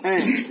மந்திரம்,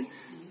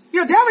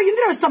 தேவ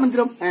இந்திர வஸ்த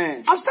மந்திரம்,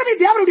 அஷ்டமி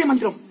தேவருடைய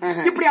மந்திரம்.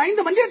 இப்படி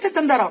 5 மந்திரத்தை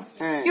தந்தாராம்.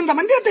 இந்த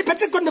மந்திரத்தை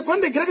பெற்றுக்கொண்ட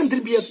குழந்தை கிரகம்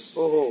திரும்பியது.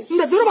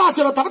 இந்த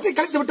துர்வாசுர தவத்தை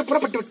கழித்து விட்டு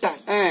புறப்பட்டு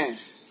விட்டார்.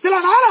 சில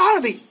நாள்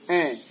ஆனது.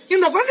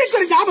 இந்த குழந்தைக்கு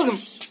ஒரு ஞாபகம்,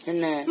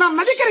 நாம்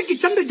நதிக்கரைக்கு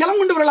சென்று ஜலம்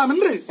கொண்டு வரலாம்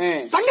என்று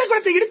தங்க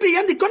குடத்தை இடுப்பை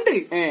ஏந்தி கொண்டு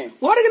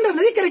ஓடுகின்ற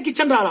நதிக்கரைக்கு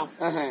சென்றாராம்.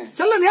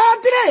 செல்ல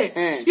நேரத்திலே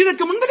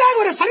இதற்கு முன்பதாக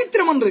ஒரு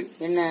சரித்திரம் ஒன்று.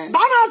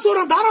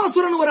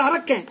 தானாசூரன் ஒரு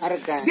அரக்கன்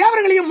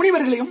தேவர்களையும்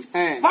முனிவர்களையும்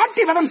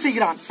வாட்டி வதம்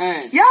செய்கிறான்.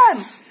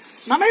 ஏன்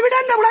நம்மை விட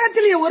இந்த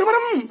உலகத்திலேயே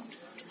ஒருவரும்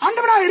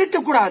ஆண்டவனாக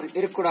இருக்கக்கூடாது.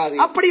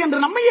 அப்படி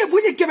என்று நம்மையே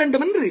பூஜிக்க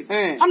வேண்டும் என்று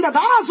அந்த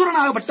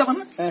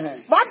தானாசூரனாகப்பட்டவன்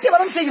வாட்டி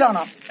வதம்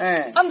செய்கிறானாம்.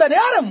 அந்த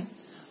நேரம்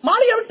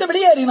மாளிகை விட்டு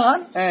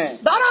வெளியேறினான்.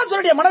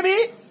 தானாசுரனுடைய மனைவி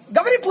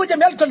கௌரி பூஜை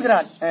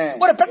மேற்கொள்கிறார்.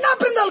 ஒரு பெண்ணா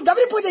பிறந்தால்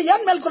கௌரி பூஜை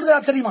ஏன்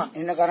மேற்கொள்கிறார் தெரியுமா?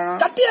 என்ன காரணம்?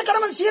 கட்டிய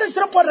கணவன் சீர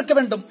சிறப்போடு இருக்க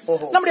வேண்டும்.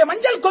 நம்முடைய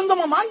மஞ்சள்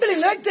குங்குமம்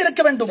மாங்களில் நிலைத்து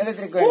இருக்க வேண்டும்.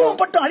 பூவும்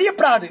பட்டும்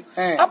அழியப்படாது.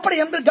 அப்படி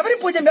என்று கௌரி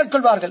பூஜை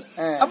மேற்கொள்வார்கள்.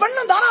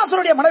 அவ்வண்ணம்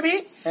தானாசுரனுடைய மனைவி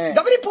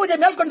கௌரி பூஜை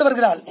மேற்கொண்டு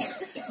வருகிறாள்.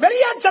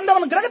 வெளியே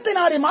சென்றவன் கிரகத்தை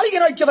நாடி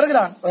மாளிகை நோக்கி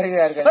வருகிறான்.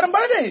 வரும்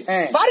பொழுது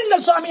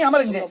வாருங்கள் சுவாமி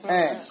அமருங்க.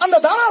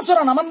 அந்த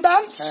தானாசுரன்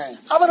அமர்ந்தான்.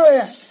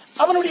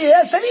 அவனுடைய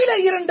செவியில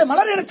 2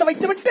 மலர் எடுத்து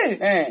வைத்துவிட்டு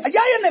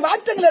ஐயா என்னை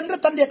வாழ்த்துங்கள் என்று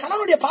தன்னுடைய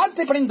கணவனுடைய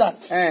பாதத்தை பணிந்தார்.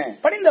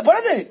 பணிந்த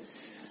பொழுது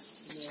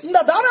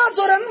இந்த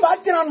தானாசுரன்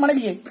வாழ்த்தினான்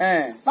மனைவியை.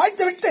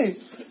 வாழ்த்து விட்டு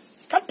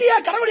கட்டிய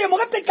கணவனுடைய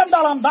முகத்தை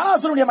கண்டாலாம்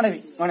தானாசுரனுடைய மனைவி.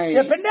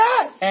 பெண்ணே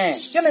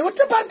என்னை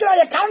உற்று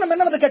பார்க்கிறாய காரணம்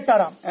என்னவென்று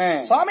கேட்டாராம்.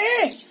 சுவாமி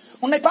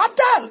உன்னை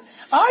பார்த்தால்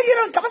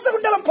 1000 கவச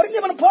குண்டலம்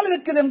பொறிஞ்சவன் போல்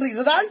இருக்குது என்று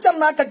இதுதான்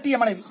சொன்னா கட்டிய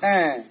மனைவி.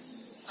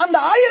 அந்த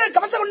 1000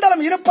 கவச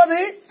குண்டலம்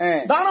இருப்பது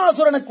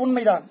தானாசுரனுக்கு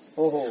உண்மைதான்.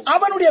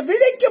 அவனுடைய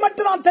விழிக்கு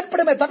மட்டும்தான்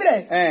தென்படுமே தவிர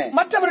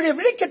மற்றவருடைய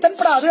விழிக்கு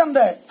தென்படாது அந்த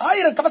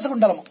 1000 கவச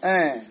குண்டலம்.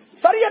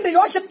 சரி என்று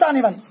யோசித்தான்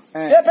இவன்.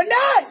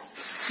 பெண்ணே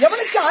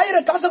எவனுக்கு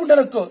 1000 கவச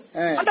குண்டலுக்கு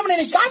அந்தவனை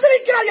நீ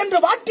காதலிக்கிறாய் என்று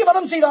வாட்டி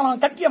வதம்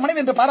செய்தான் கட்டிய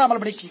மனைவி என்று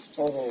பாராமல் படிக்கு.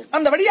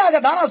 அந்த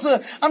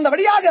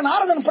வழியாக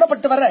நாரதன்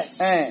புறப்பட்டு வர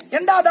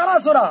ஏண்டா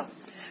தானாசுரா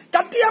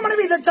கட்டிய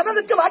மனைவி இதை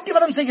சொன்னதுக்கு வாட்டி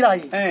வதம்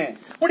செய்கிறாய்,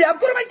 உடைய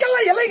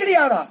அக்குறுமைக்கெல்லாம் எல்லை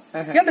கிடையாதா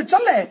என்று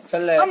சொல்ல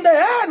அந்த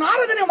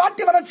நாரதனை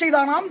வாட்டி வதம்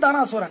செய்தானாம்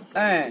தானாசுரன்.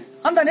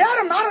 அந்த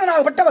நேரம்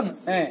நாரதனாகப்பட்டவன்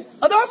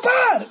அதோ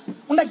பார்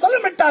உன்னை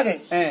கொல்லும் விட்டாக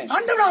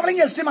ஆண்டவனா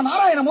விளங்கிய ஸ்ரீமன்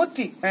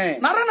நாராயணமூர்த்தி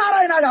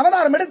நரநாராயணாக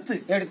அவதாரம் எடுத்து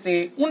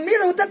உன்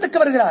மீது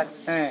யுத்தத்துக்கு வருகிறார்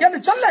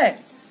என்று சொல்ல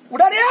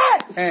உடனே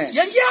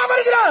எங்கே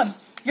வருகிறான்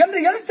என்று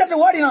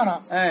எதிர்த்து ஓடினானா.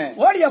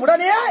 ஓடிய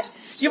உடனே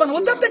இவன்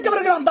யுத்தத்துக்கு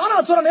வருகிறான்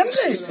தானாசுரன்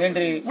என்று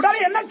உடனே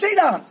என்ன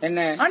செய்தான்?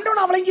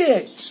 ஆண்டவனா விளங்கி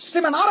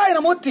ஸ்ரீமன்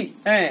நாராயணமூர்த்தி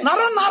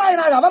நரன்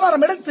நாராயணாக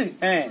அவதாரம் எடுத்து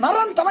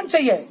நரன் தவன்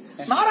செய்ய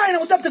நாராயண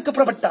யுத்தத்துக்கு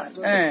புறப்பட்டார்.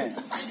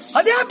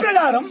 அதே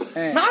பிரகாரம்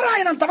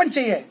நாராயணன் தவன்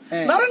செய்ய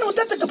நரன்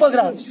யுத்தத்துக்கு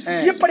போகிறார்.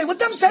 இப்படி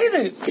யுத்தம்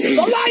செய்து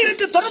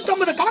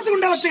 999 கவச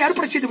குண்டலத்தை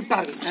அறுப்படை செய்து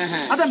விட்டார்கள்.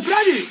 அதன்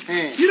பிறகு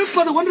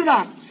இருப்பது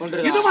ஒன்றுதான்.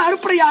 இதுவும்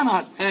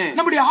அறுப்படையானார்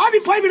நம்முடைய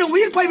ஆவி போய்விடும்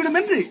உயிர் போய்விடும்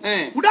என்று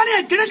உடனே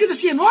கிழக்கு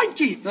திசையை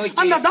நோக்கி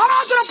அந்த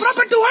தானாசுரன்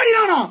புறப்பட்டு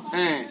ஓடினானா.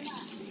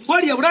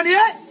 ஓடிய உடனே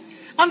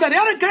அந்த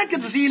நேரம் கிழக்கு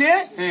திசையிலே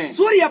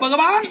சூரிய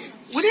பகவான்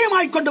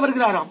உதயமாய் கொண்டு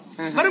வருகிறாராம்.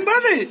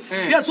 வரும்பொழுது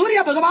சூரிய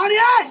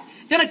பகவானே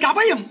எனக்கு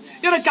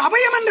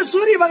அபயம் என்று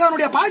சூரிய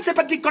பகவானுடைய பாயத்தை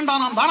பற்றி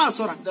கொண்டானாம்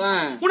தானாசுரன்.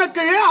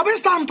 உனக்கு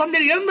அபயஸ்தானம்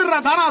தந்தை எழுந்துடுற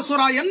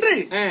தானாசுரா என்று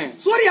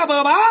சூரிய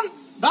பகவான்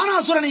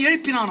தானாசுரனை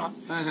எழுப்பினானாம்.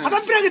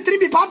 அதன் பிறகு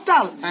திரும்பி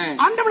பார்த்தால்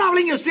ஆண்டவனா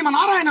விளங்கிய ஸ்ரீமன்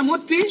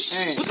நாராயணமூர்த்தி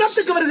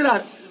யுத்தத்துக்கு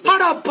வருகிறார்.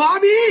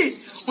 பாவி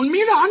உன்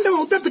மீது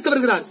ஆண்டவன் யுத்தத்துக்கு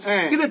வருகிறார்,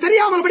 இது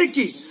தெரியாமல்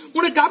படிக்கு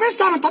உனக்கு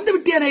அபயஸ்தானம் தந்து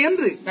விட்டேனே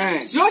என்று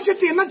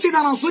யோசித்து என்ன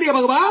செய்தானாம் சூரிய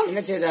பகவான்?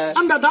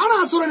 அந்த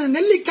தானாசுரனை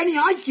நெல்லிக்கனி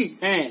ஆக்கி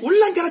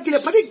உள்ளங்கரத்திலே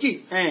பதுக்கி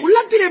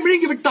உள்ளத்திலே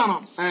விழுங்கி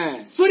விட்டானாம்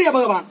சூரிய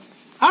பகவான்.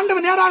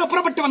 ஆண்டவன் நேராக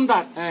புறப்பட்டு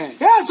வந்தார்.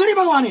 சூரிய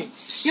பகவானே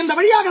இந்த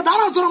வழியாக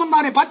தானாசுரம்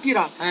வந்தானே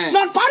பார்த்தீரா?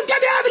 நான்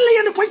பார்க்கவே இல்லை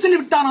என்று போய் சொல்லி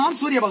விட்டானாம்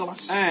சூரிய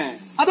பகவான்.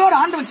 அதோடு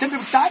ஆண்டவன்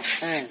சென்று விட்டார்.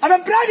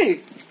 அதன் பிறகு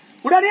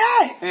உடனே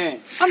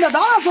அந்த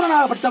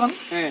தானாசுரனாகப்பட்டவன்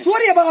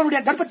சூரிய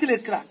பகவானுடைய கர்ப்பத்தில்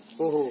இருக்கிறார்.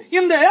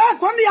 இந்த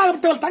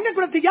குழந்தையாகப்பட்டவள் தங்க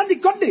குடத்தை ஏந்தி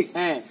கொண்டு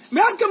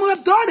மேற்கு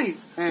முகத்தோடு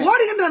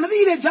ஓடுகின்ற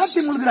நதியிலே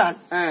ஜலத்தில் மூழ்கிறார்.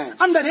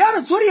 அந்த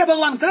நேரம் சூரிய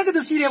பகவான் கிழக்கு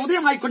திசையிலே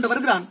உதயமாய் கொண்டு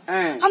வருகிறான்.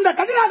 அந்த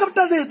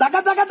கதிராகப்பட்டது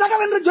தக தக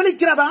தகவென்று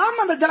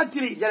ஜொலிக்கிறதாம் அந்த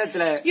ஜலத்திலே.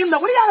 இந்த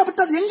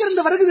ஒளியாகப்பட்டது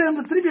எங்கிருந்து வருகிறது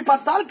என்று திரும்பி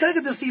பார்த்தால்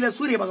கிழக்கு திசையிலே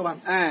சூரிய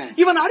பகவான்.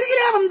 இவன்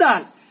அருகிலே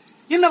வந்தால்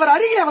இன்னவர்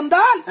அருகிலே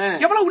வந்தால்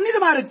எவ்வளவு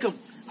உன்னிதமா இருக்கும்.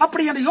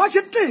 அப்படி என்று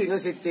யோசித்து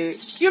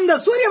இந்த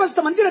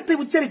சூரியவஸ்த மந்திரத்தை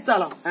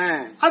உச்சரித்தாலாம்.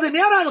 அது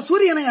நேராக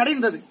சூரியனை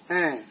அடைந்தது.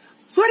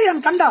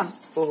 சூரியன் கண்டான்,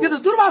 இது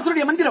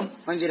துர்வாசருடைய மந்திரம்.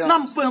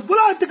 நாம்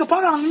புலகத்துக்கு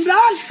போக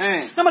என்றால்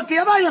நமக்கு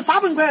ஏதாவது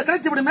சாபம்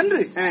கிடைத்துவிடும்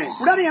என்று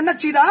உடனே என்ன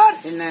செய்தார்?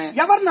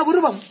 எவர்ண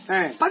உருவம்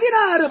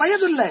 16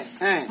 வயதுள்ள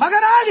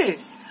மகனாக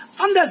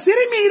அந்த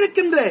சிறுமி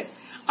இருக்கின்ற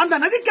அந்த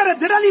நதிக்கரை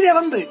திடலிலே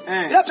வந்து,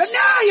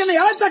 பெண்ணா என்னை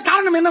அழைத்த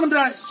காரணம்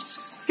என்னவென்றால்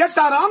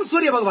கேட்டாராம்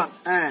சூரிய பகவான்.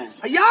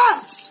 ஐயா,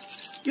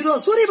 இதோ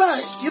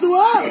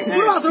இதுவோ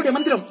துர்வாசருடைய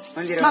மந்திரம்,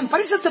 நான்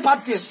பரிசத்து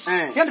பார்த்தேன்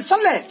என்று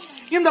சொல்ல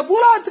இந்த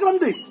பூலோகத்துக்கு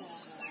வந்து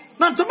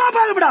நான் சும்மா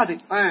பார்க்க விடாது,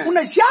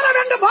 உன்னை சேர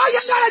வேண்டும் வா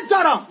என்று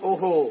அழைத்தாராம்.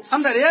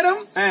 அந்த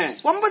நேரம்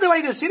 9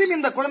 வயது சிறுமி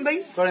இந்த குழந்தை,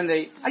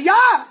 ஐயா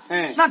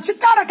நான்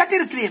சித்தாட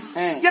கட்டியிருக்கிறேன்,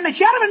 என்னை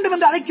சேர வேண்டும்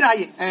என்று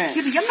அழைக்கிறாயே,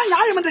 இது என்ன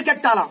நியாயம் என்று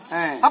கேட்டாலாம்.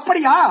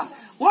 அப்படியா,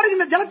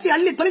 ஓடுகின்ற ஜலத்தை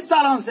அள்ளி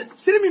தொலைத்தாலாம்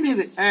சிறுமி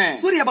மீது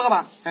சூரிய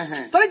பகவான்.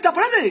 தொலைத்த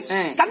பொழுது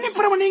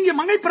கன்னிப்புறம் நீங்கி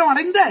மங்கைப்புறம்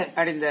அடைந்த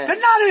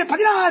பெண்ணாகவே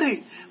 16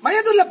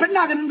 வயதுள்ள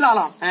பெண்ணாக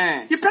நின்றாலாம்.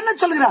 இப்பெண்ண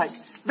சொல்கிறாய்,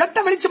 வெட்ட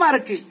வெளிச்சமா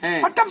இருக்கு,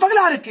 பட்டம்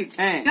பகலா இருக்கு,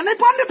 என்னை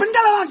போன்ற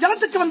பெண்கள் எல்லாம்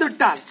ஜலத்துக்கு வந்து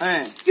விட்டால்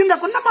இந்த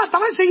குந்தம்மா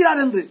தவறு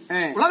செய்கிறார் என்று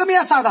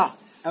உலகமே சாதா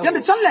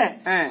என்று சொல்ல,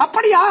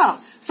 அப்படியா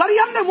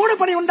சரியான மூடு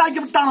பணி உண்டாக்கி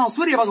விட்டானோ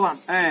சூரிய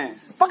பகவான்.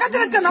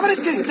 பக்கத்தில் இருக்க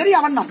நபருக்கு தெரிய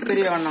வண்ணம்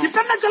இப்ப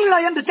என்ன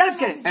சொல்கிறாய் என்று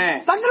கேட்க,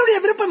 தங்களுடைய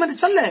விருப்பம் என்று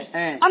சொல்ல,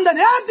 அந்த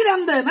நேரத்தில்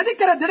அந்த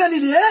நதிக்கரை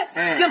திடலிலே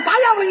என்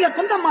தாயாவளிய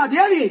குந்தம்மா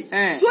தேவி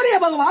சூரிய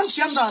பகவான்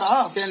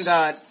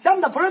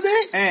சேர்ந்த பொழுது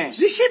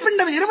ரிஷி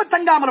பிண்டம்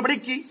 25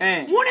 படிக்கு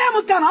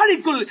 3.25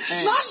 நாளைக்குள்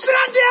நான்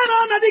பிறந்தேனோ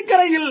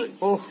நதிக்கரையில்.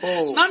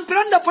 நான்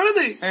பிறந்த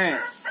பொழுது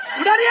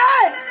உடனே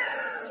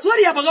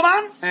சூரிய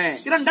பகவான்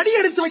 2 அடி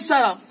எடுத்து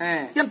வைத்தாராம்.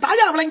 என்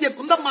தாயா விளங்கிய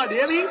குந்தம்மா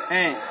தேவி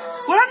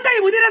குழந்தை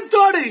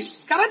உதிரத்தோடு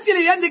கரத்தில்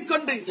ஏந்திக்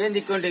கொண்டு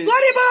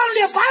சூரிய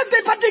பகவானுடைய பாதத்தை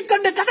பற்றிக்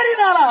கொண்டு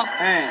கதறினாராம்.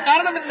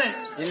 காரணம்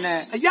என்ன?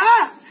 ஐயா,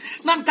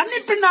 நான்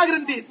கன்னிப் பெண்ணாக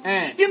இருந்தேன்,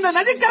 இந்த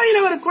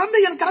நதிக்கரையில் ஒரு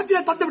குழந்தை என்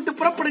கரத்தில தந்து விட்டு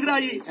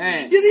புறப்படுகிறாயே,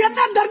 இது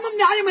என்ன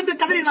தர்மம் நியாயம் என்று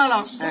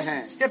கதறினாராம்.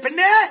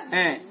 பெண்ணே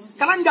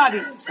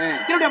கலங்காதி,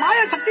 என்னுடைய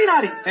மாய சக்தி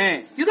நாரி,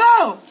 இதோ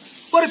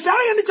ஒரு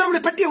பேழை என்று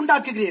சொல்லக்கூடிய பெட்டியை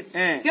உண்டாக்குகிறேன்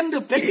என்று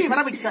பெட்டி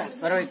வர வைத்தார்.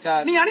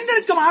 நீ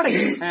அணிந்திருக்கும் ஆடை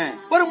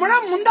ஒரு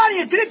முழம்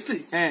முந்தானியை கிழித்து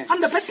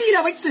அந்த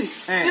பெட்டியில வைத்து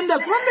இந்த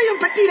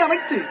குழந்தையும் பெட்டியில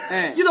வைத்து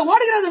இது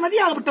ஓடுகிறது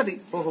நதியாகப்பட்டது,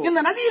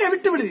 இந்த நதியில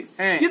விட்டுவிடு,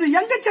 இது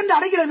எங்க சென்று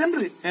அடைகிறது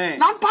என்று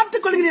நான்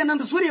பார்த்துக் கொள்கிறேன்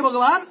என்று சூரிய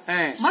பகவான்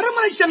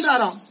மறுமுறை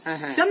சென்றாராம்.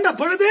 சென்ற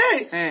பொழுது,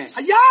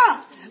 ஐயா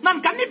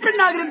நான் கன்னிப்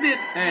பெண்ணாக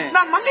இருந்தேன்,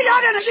 நான்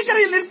மங்கையாக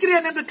நதிக்கரையில்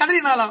நிற்கிறேன் என்று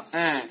கதறினாலாம்.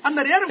 அந்த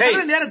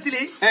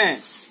நேரத்திலே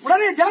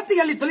உடனே ஜலத்தை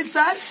அள்ளி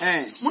தெளித்தார்.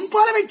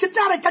 முன்போலவை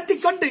சிற்றாடை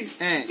கட்டிக்கொண்டு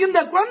இந்த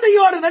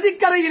குழந்தையோடு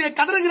நதிக்கரையிலே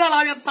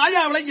கதறுகிறாள் என்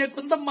தாயா விளங்கிய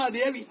குந்தம்மா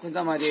தேவி.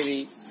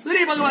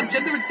 சூரிய பகவான்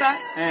சென்று விட்டார்.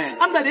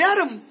 அந்த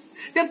நேரம்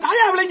என்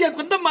தாயா விளங்கிய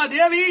குந்தம்மா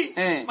தேவி,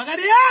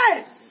 மகனே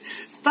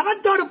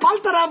ஸ்தனத்தோடு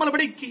பால் தராமல்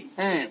படிக்கு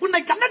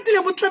உன்னை கன்னத்திலே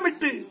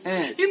முத்தமிட்டு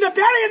இந்த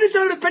பேழை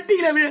என்று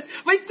பெட்டியில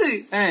வைத்து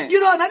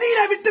இதோ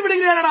நதியில விட்டு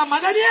விடுகிறேனடா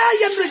மகனே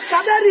என்று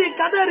கதறி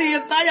கதறி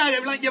என் தாயாக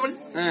விளங்கியவள்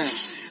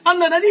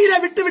அந்த நதியில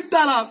விட்டு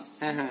விட்டாளாம்.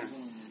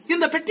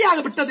 இந்த பெட்டியாக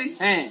விட்டது.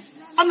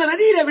 அந்த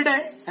நதியில விட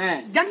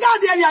கங்கா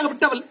தேவியாக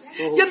விட்டவள்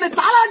என்னை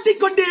தாளாட்டி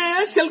கொண்டே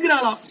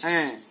செல்கிறாளாம்.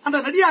 அந்த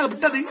நதியாக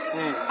விட்டது.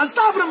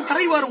 அஸ்தாபுரம்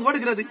கரையோரம்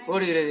ஓடுகிறது.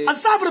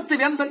 அஸ்தாபுரத்தை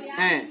வேந்தன்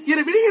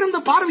இரு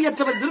விழியிருந்து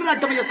பார்வையற்றவர்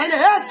திருநாட்டமைய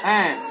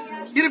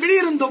இரு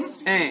விழியிருந்தும்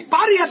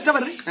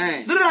பார்வையற்றவர்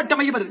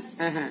திருநாட்டமையவர்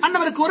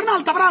அன்னவருக்கு ஒரு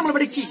நாள் தவறாமல்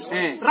படிக்கு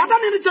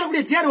ரதம் என்று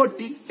சொல்லக்கூடிய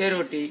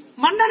தேரோட்டி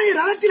மன்னனை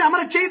ரதத்தில்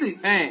அமரச் செய்து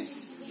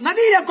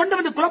நதியில கொண்டு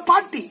வந்து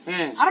குளப்பாட்டி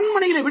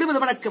அரண்மனையில விடுவது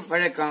வழக்கம்.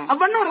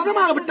 அவ்வண்ணம்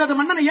ரதமாக விட்டது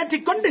மன்னனை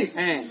ஏற்றிக் கொண்டு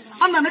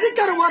அந்த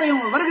நதிக்கரை ஓரம்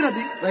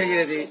வருகிறது.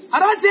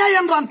 அரசே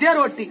என்றான்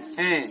தேரோட்டி.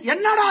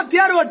 என்னடா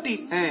தேரோட்டி,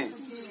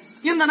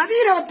 இந்த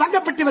நதியில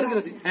தங்கப்பட்டி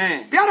வருகிறது.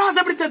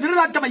 பேராசை பிடித்த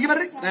திருநாட்டம்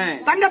இவர்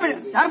தங்கப்பட்டி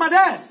யார்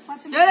மாத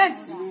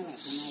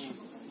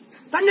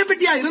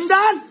தங்கப்பட்டியா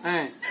இருந்தால்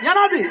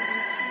ஏனாது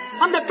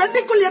அந்த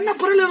பெட்டிக்குள் என்ன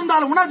பொருள்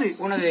இருந்தால் உனது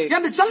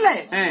என்று சொல்ல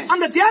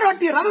அந்த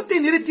தேரோட்டி ரதத்தை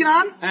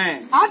நிறுத்தினான்.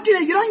 ஆற்றில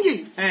இறங்கி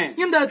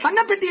இந்த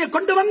தங்கப்பெட்டியை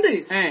கொண்டு வந்து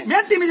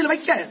மேட்டி மீதில்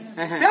வைக்க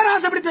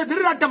பேராசை பிடித்த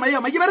திருநாட்டம்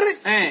மையவர்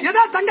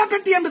ஏதோ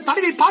தங்கப்பெட்டி என்று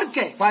தடவி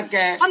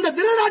பார்க்க அந்த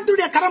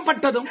திருநாட்டுடைய கரம்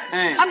பட்டதும்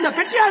அந்த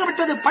பெட்டியாக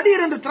விட்டது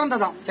படியர் என்று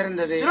திறந்ததாம்.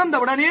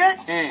 திறந்தவுடனே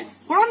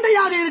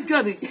குழந்தையாக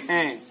இருக்கிறது.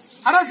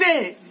 அரசே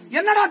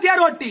என்னடா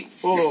தேரோட்டி,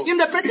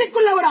 இந்த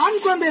பெட்டிக்குள்ள ஒரு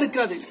ஆண் குழந்தை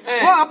இருக்கிறது.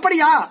 ஓ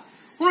அப்படியா,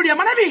 உன்னுடைய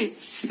மனைவி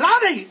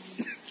ராதை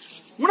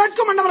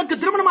உனக்கும் மன்னவனுக்கு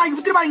திருமணமாகி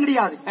உத்திரவாயம்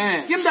கிடையாது.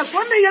 இந்த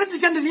குழந்தையை எடுத்து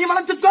சென்று நீ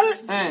வளர்த்துக்கொள்,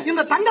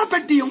 இந்த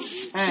தங்கப்பெட்டியும்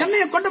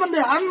என்னையும் கொண்டு வந்து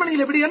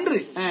அரண்மனையில் விடு என்று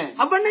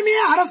அவ்வண்ணமே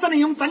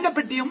அரசனையும்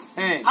தங்கப்பெட்டியும்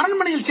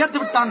அரண்மனையில்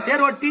சேர்த்து விட்டான்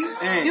தேரோட்டி.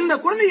 இந்த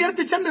குழந்தையை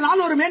எடுத்து சென்று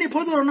நாள் ஒரு மேனி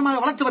பொழுது ஒரு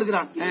ஒண்ணமாக வளர்த்து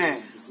வருகிறான்.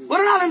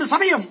 ஒரு நாள் இந்த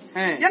சமயம்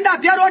ஏண்டா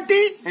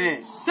தேரோட்டி,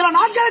 சில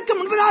நாட்களுக்கு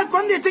முன்பதாக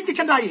குழந்தையை தூக்கி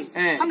சென்றாயே,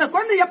 அந்த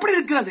குழந்தை எப்படி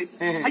இருக்கிறது?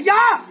 ஐயா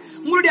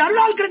உங்களுடைய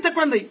அருளால் கிடைத்த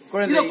குழந்தை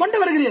இதை கொண்டு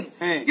வருகிறேன்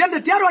என்று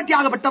தேரோட்டி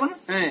ஆகப்பட்டவன்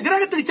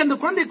கிரகத்துக்கு சென்று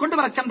குழந்தையை கொண்டு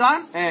வர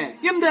சென்றான்.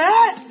 இந்த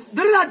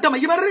திருநாட்டம்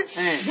இவர்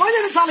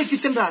போஜன சாலைக்கு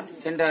சென்றார்.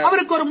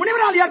 அவருக்கு ஒரு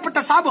முனிவரால் ஏற்பட்ட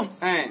சாபம்,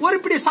 ஒரு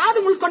பிடி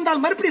சாதம்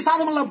உள்கொண்டால் மறுபடி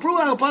சாதம் எல்லாம்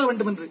புழுவாக போக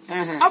வேண்டும் என்று.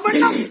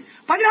 அவ்வண்ணம்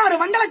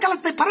 16 வண்டல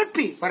கலத்தை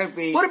பரப்பி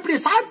ஒரு பிடி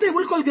சாதத்தை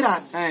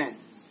உள்கொள்கிறார்.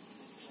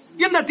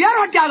 இந்த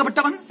தேரோட்டி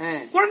ஆகப்பட்டவன்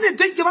குழந்தை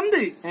தூக்கி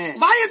வந்து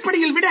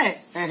வாயற்படியில் விட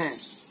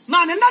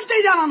நான் என்ன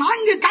செய்தானோ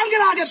 4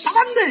 கால்களாக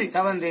தவந்து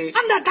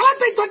அந்த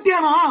களத்தை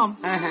தொட்டியானோ.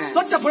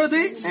 தொட்ட பொழுது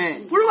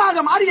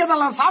புழுவாக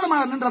மாறியதெல்லாம்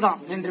சாதமாக நின்றதாம்.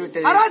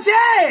 அரசே,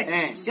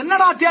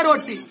 என்னடா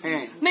தேரோட்டி,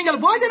 நீங்கள்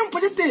போஜனம்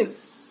புதித்தீர்,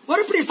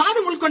 ஒரு பிடி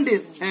சாதம்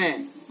உள்கொண்டீர்,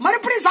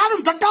 மறுபடி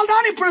சாதம் தொட்டால்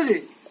தான் இப்பொழுது.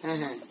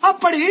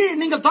 அப்படி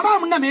நீங்கள் தொட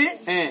முன்னமே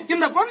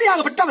இந்த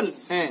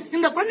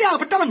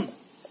குழந்தையாகப்பட்டவன்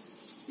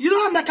இதோ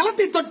அந்த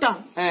களத்தை தொட்டான்,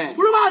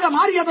 புழுவாக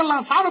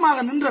மாறியதெல்லாம் சாதமாக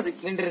நின்றது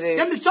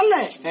என்று சொல்ல,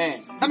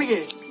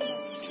 தம்பியே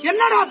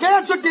என்னடா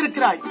பெயர் சுட்டி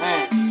இருக்கிறாய்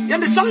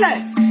என்று சொல்ல,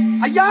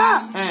 ஐயா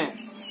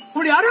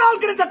உன்னுடைய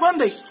அருளால் கிடைத்த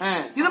குழந்தை,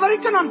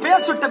 இதுவரைக்கும் நான்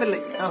பெயர் சுட்டவில்லை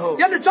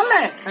என்று சொல்ல,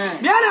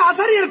 மேலே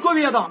அசரியர்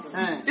கூவியதான்,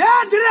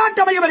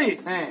 திருநாட்டமையவரே,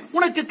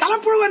 உனக்கு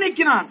களப்புழுவ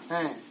நீக்கினான்,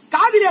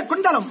 காதிலே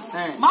குண்டலம்,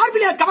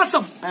 மார்பிலே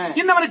கவசம்,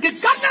 இன்னவனுக்கு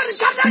கண்ணன்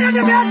கண்ணன்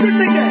என்று பெயர்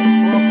சுட்டுங்க.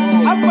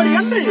 அப்படி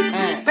என்று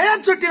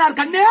பெயர் சுட்டினார்.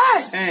 கண்ணே,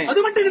 அது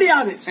மட்டும்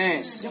கிடையாது,